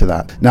sticking to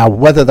that. Now,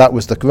 whether that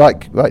was the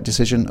right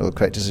decision or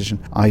correct decision,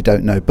 I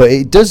don't know. But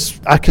it does.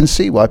 I can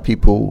see why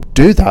people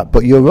do that.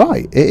 But you're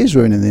right. It is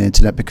ruining the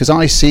internet, because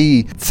I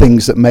see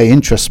things that may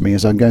interest me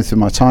as I'm going through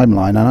my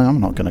timeline, and I'm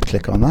not going to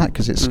click on that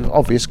because it's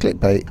obvious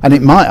clickbait, and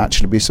it might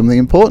actually be something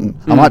important.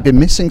 I might be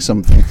missing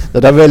something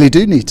that I really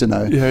do need to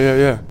know.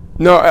 Yeah.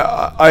 No,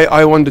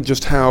 I wondered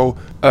just how,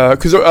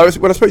 because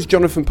when I spoke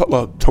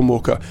to Tom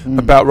Walker,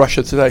 about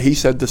Russia Today, he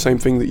said the same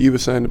thing that you were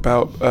saying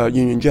about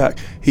Union Jack.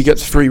 He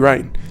gets free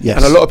reign. Yes.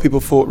 And a lot of people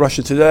thought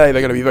Russia Today,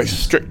 they're going to be very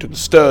strict and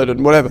stern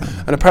and whatever.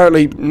 And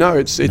apparently, no,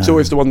 it's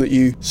always the one that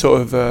you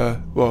sort of,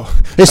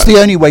 It's the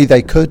only way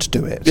they could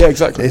do it. Yeah,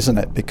 exactly. Isn't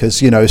it?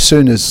 Because, as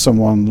soon as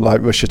someone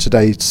like Russia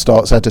Today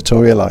starts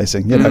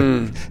editorialising,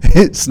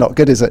 it's not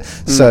good, is it?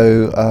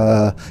 So,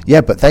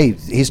 but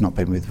he's not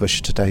been with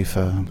Russia Today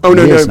for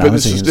years now, but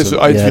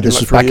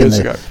this was back years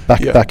ago.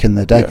 Back in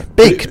the day.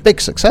 Yeah. Big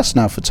success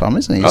now for Tom,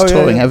 isn't he? He's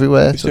touring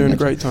everywhere. He's doing a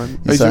great time.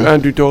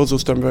 Andrew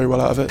Doyle's done very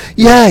well out of it.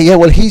 Yeah.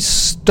 Well, he's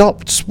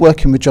stopped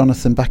working with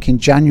Jonathan back in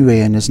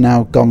January and has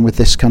now gone with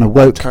this kind of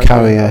woke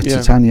carrier,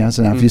 Titania,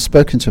 hasn't he? Have you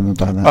spoken to him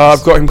about that?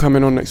 I've got him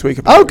coming on next week.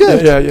 Oh,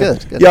 good. Yeah.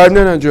 Good. Yeah, I've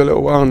known Andrew a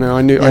little while now.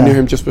 I knew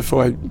him just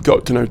before I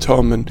got to know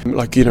Tom, and we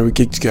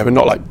gigged together,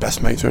 not like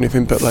best mates or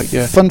anything, but he's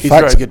a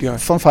very good guy.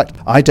 Fun fact,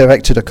 I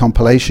directed a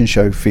compilation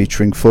show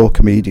featuring 4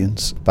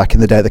 comedians back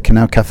in the day at the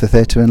Canal Cafe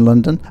Theatre in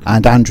London,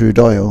 and Andrew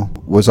Doyle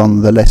was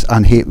on the list,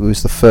 and it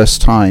was the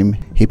first time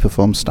he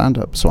performed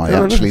stand-up, so I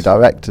actually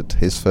directed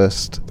his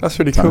first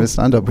time with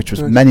stand-up, which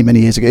was many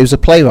years ago. He was a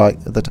playwright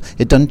that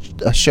he'd done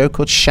a show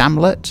called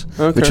Shamlet,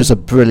 which was a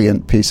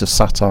brilliant piece of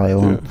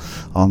satire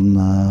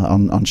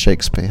on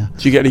Shakespeare.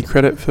 Do you get any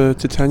credit for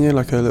Titania,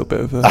 like a little bit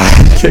of a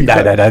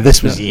No,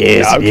 this was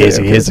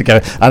years ago,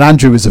 and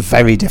Andrew was a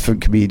very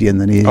different comedian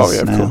than he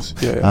is now. Of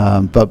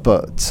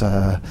course.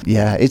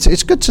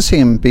 It's good to see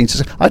him being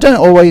successful. I don't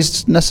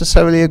always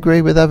necessarily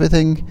agree with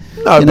everything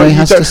he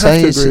has to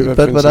say,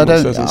 but I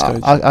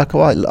don't. I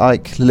quite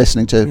like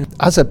listening to.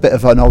 As a bit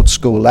of an old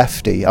school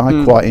lefty,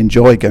 I quite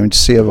enjoy going to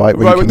see a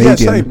right-wing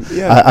comedian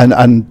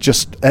and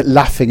just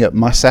laughing at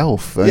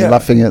myself and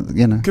laughing at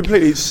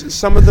completely.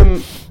 Some of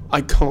them I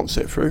can't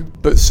sit through,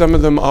 but some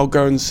of them I'll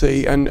go and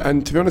see,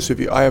 and to be honest with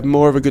you, I have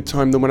more of a good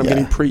time than when I'm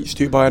getting preached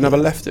to by another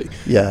lefty.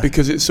 Yeah.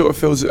 Because it sort of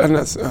feels, and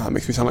that's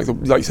makes me sound like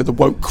you said, the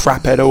woke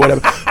craphead or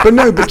whatever.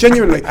 But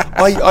genuinely,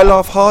 I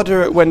laugh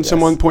harder at when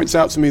someone points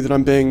out to me that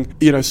I'm being,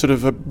 sort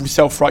of a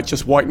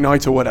self-righteous white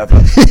knight or whatever,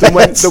 than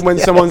when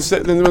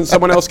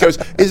someone else goes,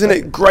 "Isn't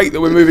it great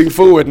that we're moving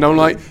forward?" And I'm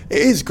like, "It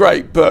is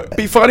great, but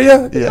be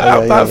funnier."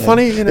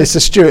 Funny. It's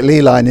a Stuart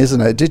Lee line, isn't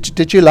it?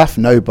 Did you laugh?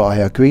 No, but I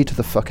agreed to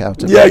the fuck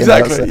out of it. Yeah,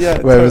 exactly. Yeah,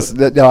 whereas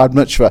I'd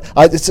much rather.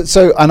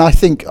 And I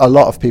think a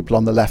lot of people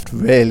on the left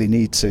really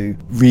need to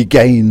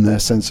regain their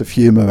sense of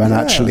humour and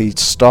actually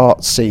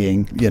start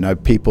seeing,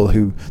 people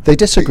who they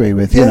disagree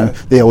with,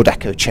 the old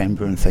echo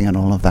chamber and thing and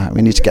all of that.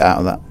 We need to get out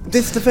of that.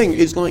 This is the thing,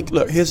 is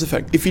look, here's the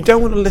thing. If you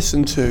don't want to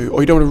listen to,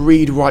 or you don't want to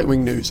read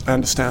right-wing news, I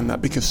understand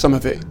that, because some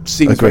of it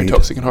seems very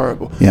toxic and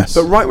horrible. Yes.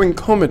 But right-wing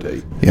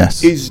comedy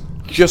is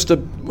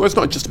it's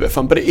not just a bit of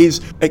fun, but it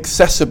is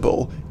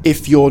accessible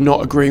if you're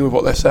not agreeing with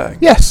what they're saying.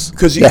 Yes.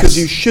 Because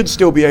you should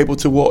still be able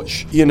to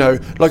watch,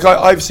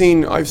 I've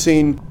seen,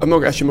 I'm not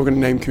going to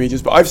name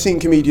comedians, but I've seen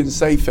comedians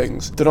say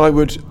things that I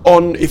would,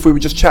 if we were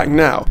just chatting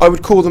now, I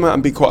would call them out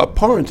and be quite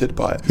abhorrented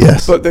by it.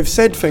 Yes. But they've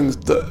said things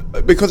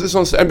that, because it's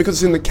on, and because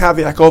it's in the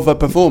caveat of a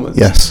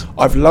performance,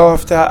 I've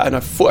laughed at,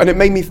 and it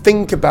made me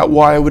think about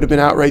why I would have been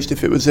outraged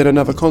if it was in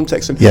another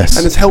context, and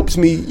it's helped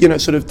me,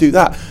 sort of do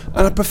that,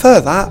 and I prefer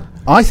that.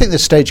 I think the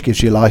stage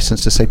gives you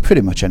license to say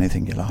pretty much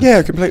anything you like.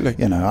 Yeah, completely.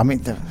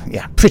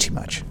 Pretty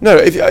much. No,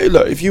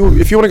 if you want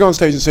to go on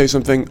stage and say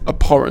something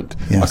abhorrent,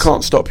 I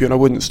can't stop you, and I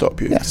wouldn't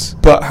stop you. Yes.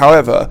 But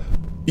however,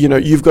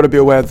 you've got to be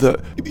aware that,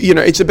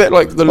 it's a bit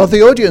like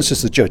the audience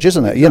is the judge,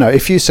 isn't it?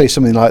 If you say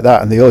something like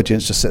that and the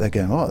audience just sit there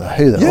going, what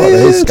is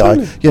this guy?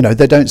 Totally.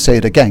 They don't say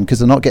it again because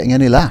they're not getting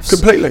any laughs.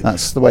 Completely.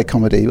 That's the way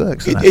comedy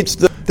works.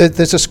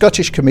 There's a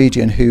Scottish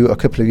comedian who a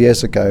couple of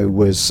years ago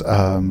was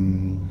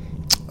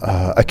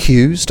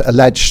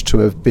alleged to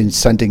have been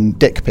sending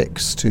dick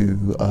pics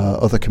to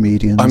other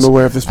comedians. I'm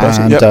aware of this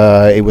person. And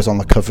it was on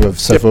the cover of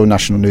several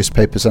national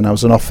newspapers, and I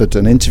was offered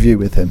an interview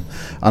with him.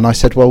 And I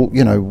said, well,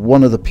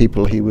 one of the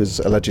people he was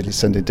allegedly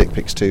sending dick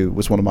pics to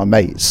was one of my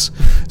mates.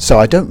 So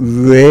I don't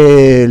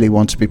really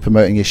want to be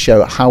promoting his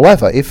show.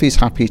 However, if he's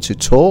happy to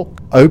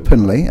talk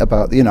openly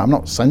about, I'm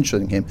not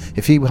censuring him.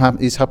 If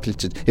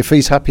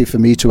he's happy for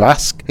me to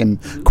ask him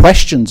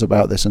questions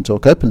about this and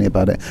talk openly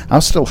about it,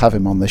 I'll still have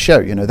him on the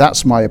show.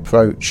 That's my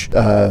approach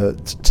to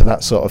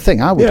that sort of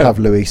thing. I would have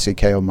Louis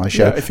C.K. on my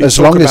show as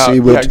long as he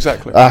would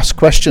ask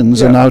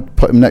questions, and I'd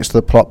put him next to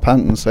the plot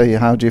pant and say,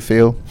 "How do you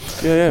feel?"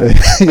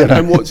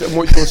 And what's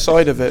your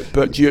side of it?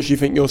 But do you actually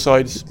think your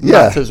side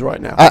matters right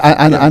now?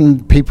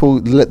 And people,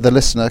 the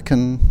listener,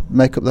 can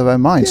make up their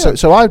own mind.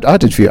 So I'd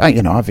interview.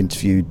 I've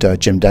interviewed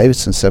Jim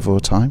Davidson several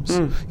times.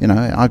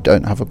 I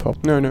don't have a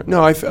problem.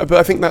 No. But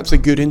I think that's a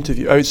good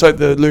interview. It's like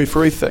the Louis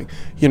Theroux thing.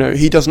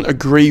 He doesn't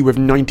agree with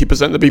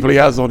 90% of the people he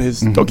has on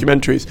his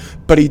documentaries,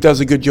 but he does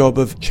a good job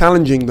of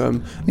challenging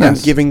them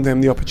and giving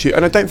them the opportunity.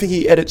 And I don't think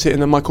he edits it in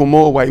the Michael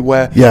Moore way,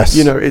 where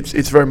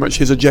it's very much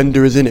his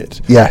agenda is in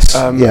it. Yes.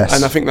 And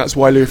I think that's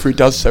why Louis Theroux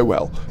does so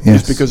well.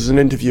 Just because as an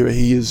interviewer,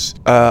 he is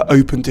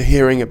open to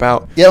hearing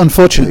about. Yeah,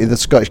 unfortunately, the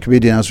Scottish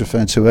comedian I was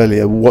referring to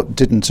earlier,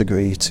 didn't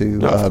agree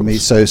to me,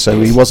 so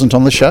he wasn't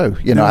on the show.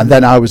 And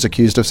then I was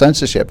accused of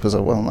censorship because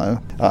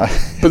no.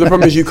 But the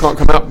problem is you can't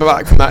come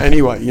back from that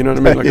anyway. You know what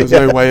I mean? Like there's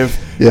no way of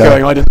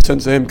going, I didn't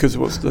censor him because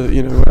what's the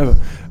whatever.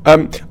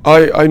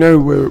 I know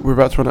we're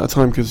about to run out of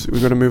time because we're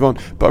going to move on,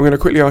 but I'm going to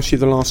quickly ask you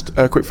the last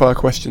quick fire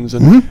questions,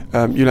 and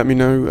you let me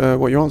know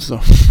what your answers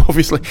are.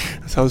 Obviously,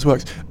 that's how this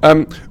works.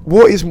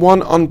 What is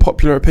one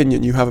unpopular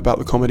opinion you have about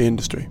the comedy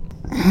industry?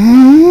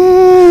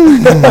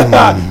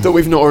 That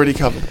we've not already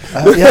covered.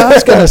 I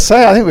was going to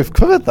say, I think we've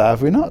covered that,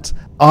 have we not?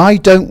 I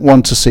don't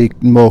want to see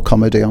more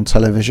comedy on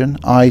television.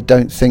 I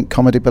don't think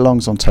comedy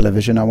belongs on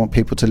television. I want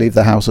people to leave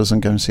their houses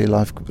and go and see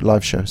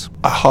live shows.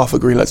 I half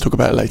agree. Let's talk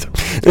about it later.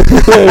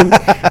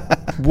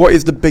 What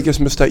is the biggest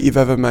mistake you've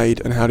ever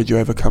made, and how did you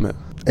overcome it?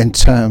 In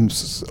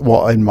terms,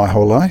 in my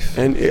whole life?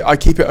 And I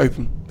keep it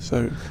open.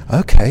 So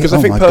okay, because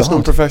I think personal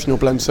and professional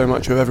blend so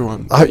much with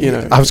everyone.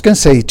 I was going to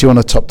say, do you want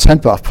a top 10?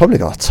 But I've probably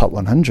got a top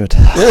 100.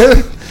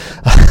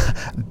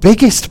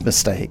 Biggest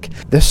mistake?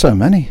 There's so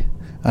many.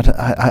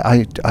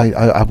 I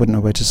wouldn't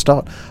know where to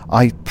start.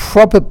 I'll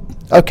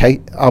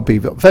be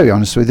very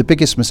honest with you. The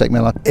biggest mistake in my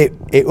life.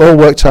 It all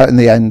worked out in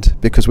the end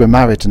because we're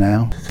married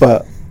now.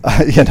 But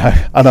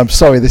and I'm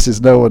sorry, this is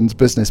no one's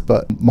business,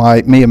 but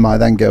me and my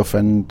then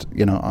girlfriend,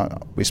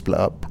 we split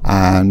up,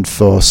 and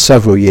for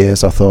several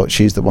years I thought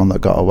she's the one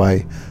that got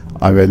away.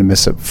 I really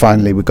miss it.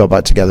 Finally, we got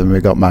back together and we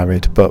got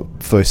married, but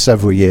for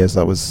several years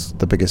that was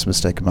the biggest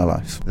mistake of my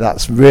life.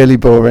 That's really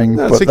boring,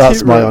 but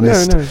that's my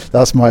honest.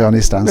 That's my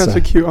honest answer. That's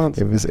a cute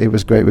answer. It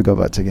was great. We got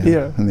back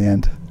together in the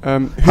end.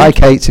 Hi,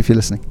 Kate, if you're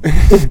listening.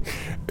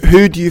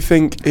 Who do you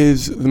think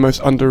is the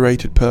most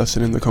underrated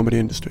person in the comedy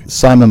industry?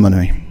 Simon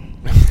Munnery.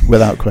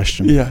 Without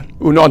question. Yeah.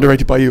 Well, not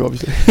underrated by you,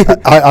 obviously.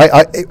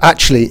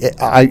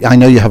 I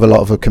know you have a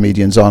lot of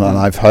comedians on, and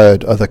I've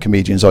heard other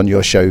comedians on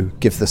your show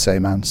give the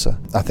same answer.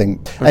 I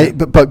think,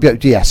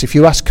 but yes, if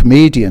you ask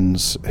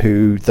comedians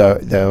who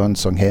their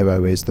unsung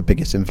hero is, the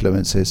biggest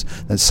influence is,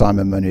 then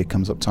Simon Munnery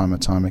comes up time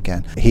and time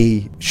again.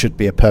 He should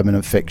be a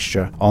permanent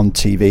fixture on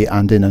TV,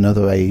 and in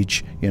another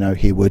age,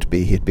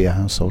 he'd be a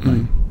household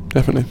name.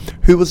 Definitely.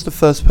 Who was the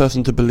first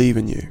person to believe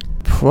in you?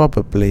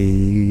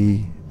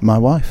 Probably my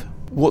wife.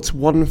 What's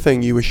one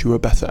thing you wish you were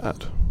better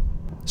at?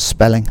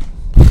 Spelling.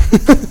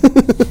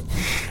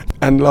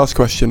 And last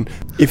question,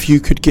 if you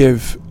could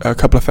give a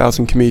couple of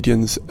thousand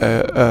comedians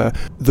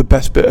the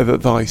best bit of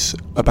advice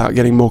about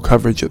getting more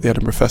coverage at the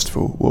Edinburgh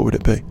Festival, what would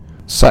it be?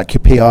 Sack your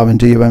PR and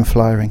do your own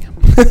flyering.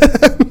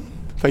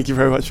 Thank you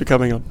very much for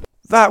coming on.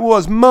 That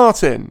was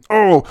Martin.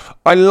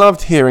 I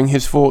loved hearing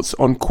his thoughts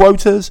on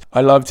quotas.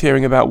 I loved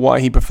hearing about why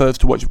he prefers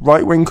to watch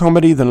right-wing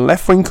comedy than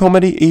left-wing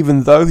comedy,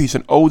 even though he's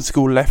an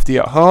old-school lefty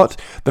at heart,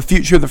 the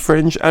future of the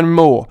fringe, and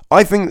more.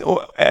 I think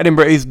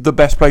Edinburgh is the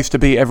best place to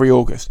be every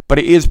August, but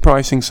it is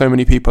pricing so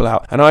many people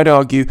out, and I'd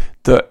argue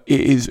that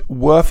it is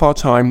worth our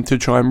time to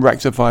try and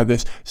rectify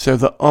this so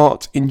that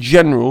art in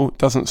general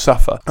doesn't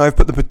suffer. I've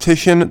put the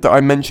petition that I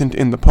mentioned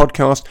in the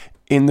podcast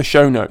in the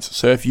show notes,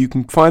 so if you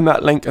can find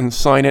that link and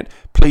sign it,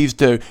 please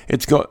do.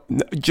 It's got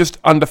just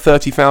under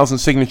 30,000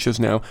 signatures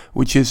now,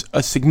 which is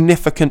a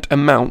significant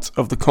amount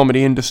of the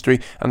comedy industry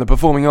and the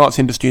performing arts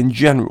industry in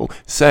general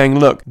saying,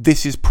 look,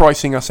 this is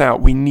pricing us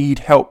out. We need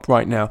help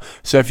right now.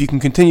 So if you can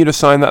continue to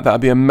sign that,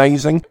 that'd be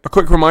amazing. A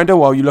quick reminder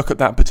while you look at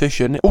that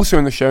petition, also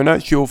in the show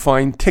notes, you'll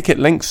find ticket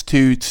links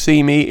to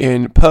see me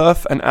in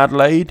Perth and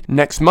Adelaide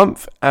next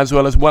month, as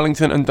well as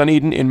Wellington and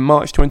Dunedin in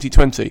March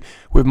 2020,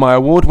 with my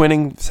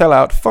award-winning,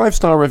 sellout,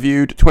 5-star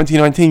reviewed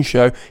 2019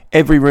 show,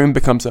 Every Room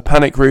Becomes a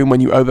Panic Room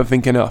When You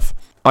Overthink Enough.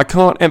 I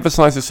can't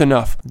emphasize this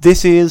enough.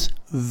 This is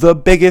the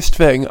biggest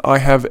thing I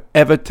have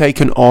ever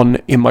taken on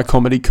in my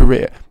comedy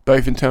career,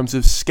 both in terms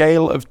of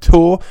scale of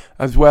tour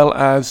as well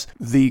as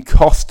the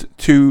cost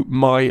to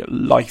my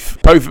life,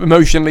 both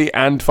emotionally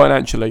and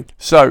financially.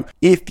 So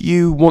if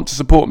you want to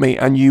support me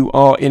and you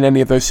are in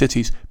any of those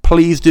cities,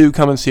 please do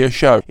come and see a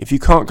show. If you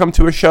can't come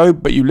to a show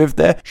but you live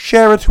there,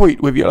 share a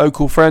tweet with your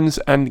local friends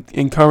and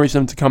encourage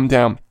them to come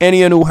down.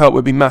 Any and all help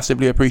would be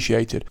massively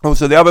appreciated.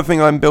 Also, the other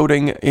thing I'm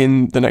building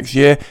in the next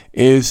year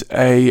is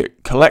a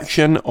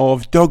collection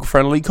of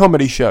dog-friendly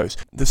comedy shows.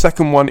 The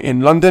second one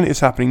in London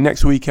is happening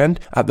next weekend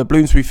at the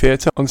Bloomsbury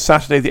Theatre on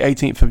Saturday the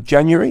 18th of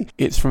January.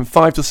 It's from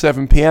 5 to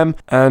 7 p.m.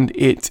 and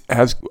it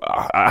has...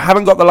 I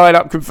haven't got the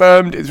lineup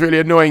confirmed. It's really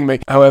annoying me.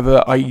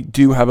 However, I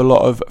do have a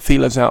lot of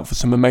feelers out for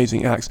some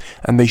amazing acts,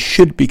 and they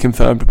should be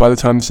confirmed by the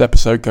time this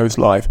episode goes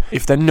live.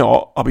 If they're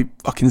not, I'll be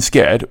fucking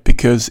scared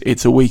because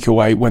it's a week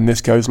away when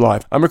this goes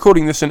live. I'm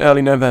recording this in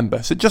early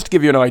November, so just to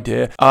give you an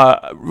idea,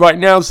 right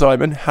now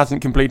Simon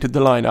hasn't completed the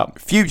lineup.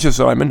 Future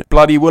Simon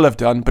bloody will have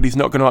done, but he's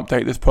not going to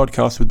update this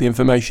podcast with the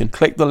information.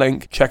 Click the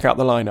link, check out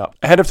the lineup.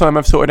 Ahead of time,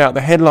 I've sorted out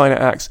the headliner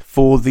acts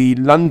for the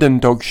London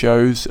dog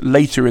shows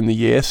later in the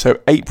year.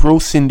 So April,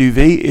 Sindhu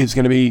V is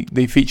going to be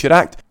the featured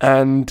act,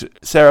 and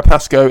Sarah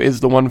Pascoe is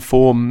the one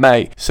for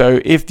May.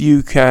 So if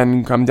you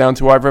can come down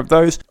to either of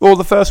those, or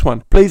the first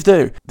one, please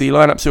do. The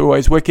lineups are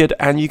always wicked,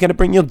 and you're going to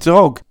bring your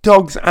dog.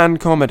 Dogs and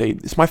comedy.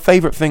 It's my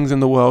favourite things in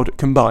the world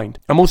combined.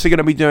 I'm also going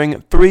to be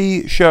doing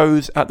 3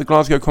 shows at the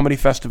Glasgow Comedy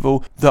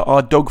Festival that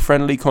are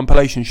dog-friendly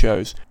compilation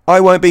shows. I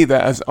won't be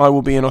there as I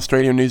will be in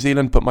Australia and New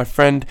Zealand, but my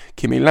friend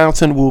Kimmy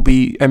Loughton will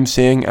be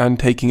emceeing and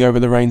taking over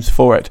the reins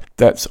for it.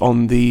 That's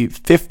on the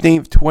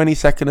 15th,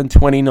 22nd and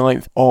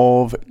 29th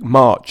of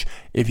March.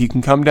 If you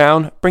can come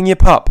down, bring your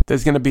pup.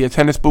 There's going to be a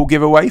tennis ball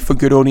giveaway for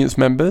good audience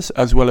members,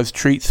 as well as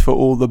treats for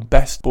all the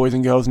best boys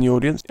and girls in the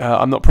audience.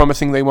 I'm not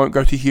promising they won't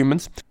go to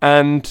humans.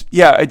 And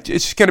yeah,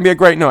 it's going to be a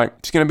great night.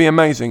 It's going to be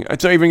amazing.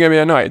 It's not even going to be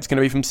a night. It's going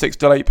to be from 6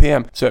 till 8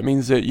 p.m. So it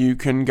means that you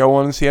can go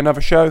on and see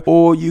another show,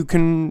 or you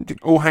can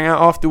all hang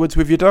out afterwards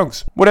with your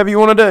dogs. Whatever you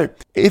want to do.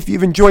 If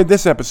you've enjoyed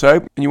this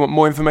episode and you want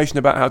more information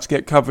about how to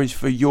get coverage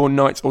for your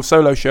nights or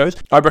solo shows,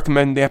 I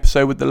recommend the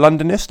episode with The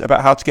Londonist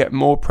about how to get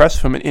more press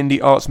from an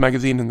indie arts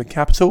magazine in the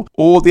capital,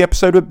 or the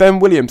episode with Ben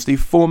Williams, the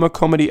former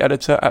comedy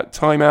editor at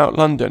Time Out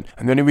London.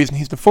 And the only reason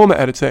he's the former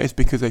editor is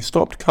because they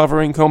stopped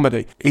covering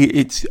comedy.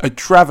 It's a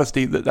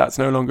travesty that that's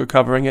no longer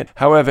covering it.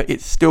 However,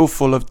 it's still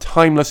full of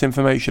timeless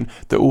information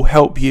that will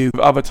help you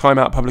with other Time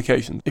Out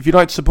publications. If you'd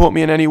like to support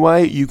me in any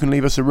way, you can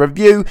leave us a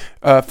review,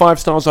 5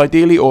 stars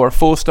ideally, or a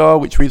 4-star,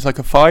 which reads like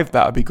a 5,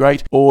 that would be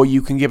great. Or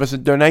you can give us a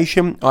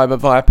donation, either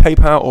via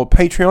PayPal or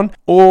Patreon,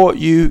 or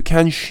you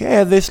can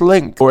share this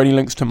link, or any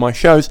links to my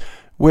shows,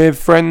 with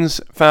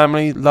friends,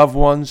 family, loved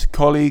ones,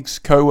 colleagues,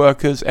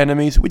 co-workers,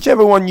 enemies,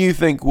 whichever one you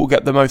think will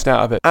get the most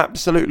out of it.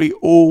 Absolutely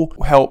all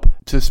help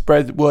to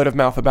spread word of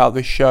mouth about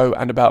this show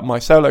and about my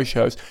solo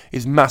shows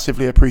is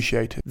massively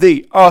appreciated.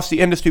 The Ask the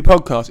Industry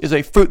podcast is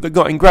a Fruit That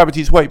Got in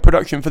Gravity's Weight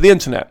production for the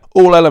internet.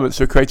 All elements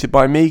are created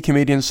by me,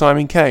 comedian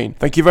Simon Kane.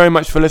 Thank you very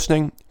much for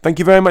listening. Thank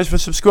you very much for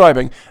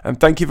subscribing, and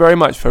thank you very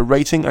much for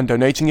rating and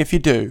donating if you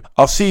do.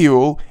 I'll see you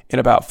all in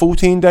about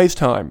 14 days'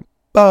 time.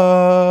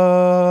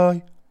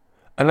 Bye!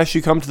 Unless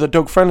you come to the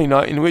dog-friendly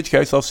night, in which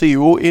case I'll see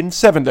you all in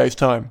 7 days'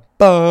 time.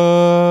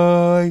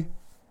 Bye!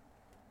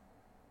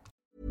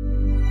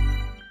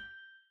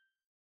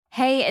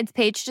 Hey, it's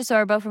Paige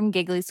DeSorbo from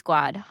Giggly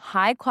Squad.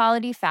 High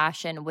quality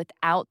fashion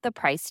without the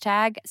price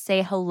tag.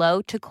 Say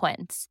hello to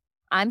Quince.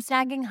 I'm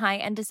snagging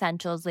high-end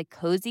essentials like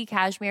cozy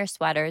cashmere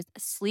sweaters,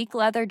 sleek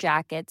leather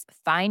jackets,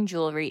 fine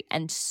jewelry,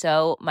 and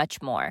so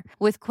much more.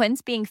 With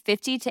Quince being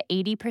 50 to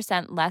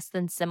 80% less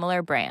than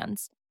similar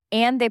brands.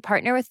 And they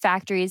partner with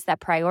factories that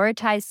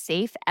prioritize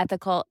safe,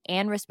 ethical,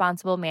 and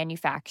responsible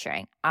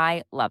manufacturing.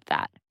 I love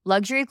that.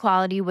 Luxury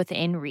quality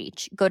within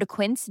reach. Go to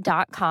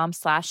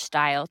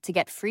quince.com/style to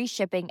get free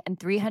shipping and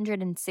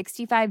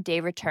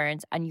 365-day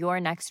returns on your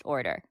next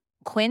order.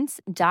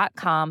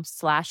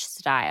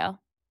 Quince.com/style.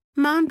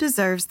 Mom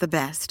deserves the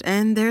best,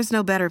 and there's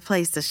no better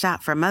place to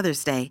shop for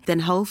Mother's Day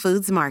than Whole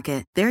Foods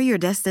Market. They're your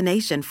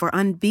destination for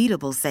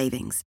unbeatable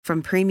savings,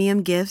 from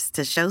premium gifts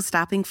to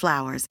show-stopping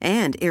flowers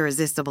and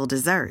irresistible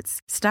desserts.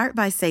 Start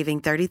by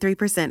saving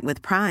 33%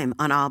 with Prime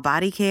on all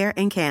body care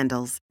and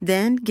candles.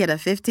 Then get a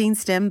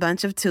 15-stem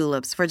bunch of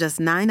tulips for just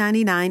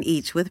 $9.99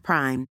 each with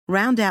Prime.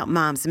 Round out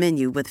Mom's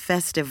menu with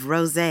festive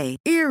rosé,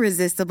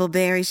 irresistible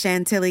berry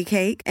chantilly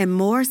cake, and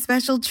more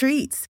special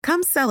treats.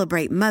 Come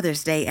celebrate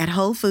Mother's Day at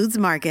Whole Foods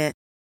Market.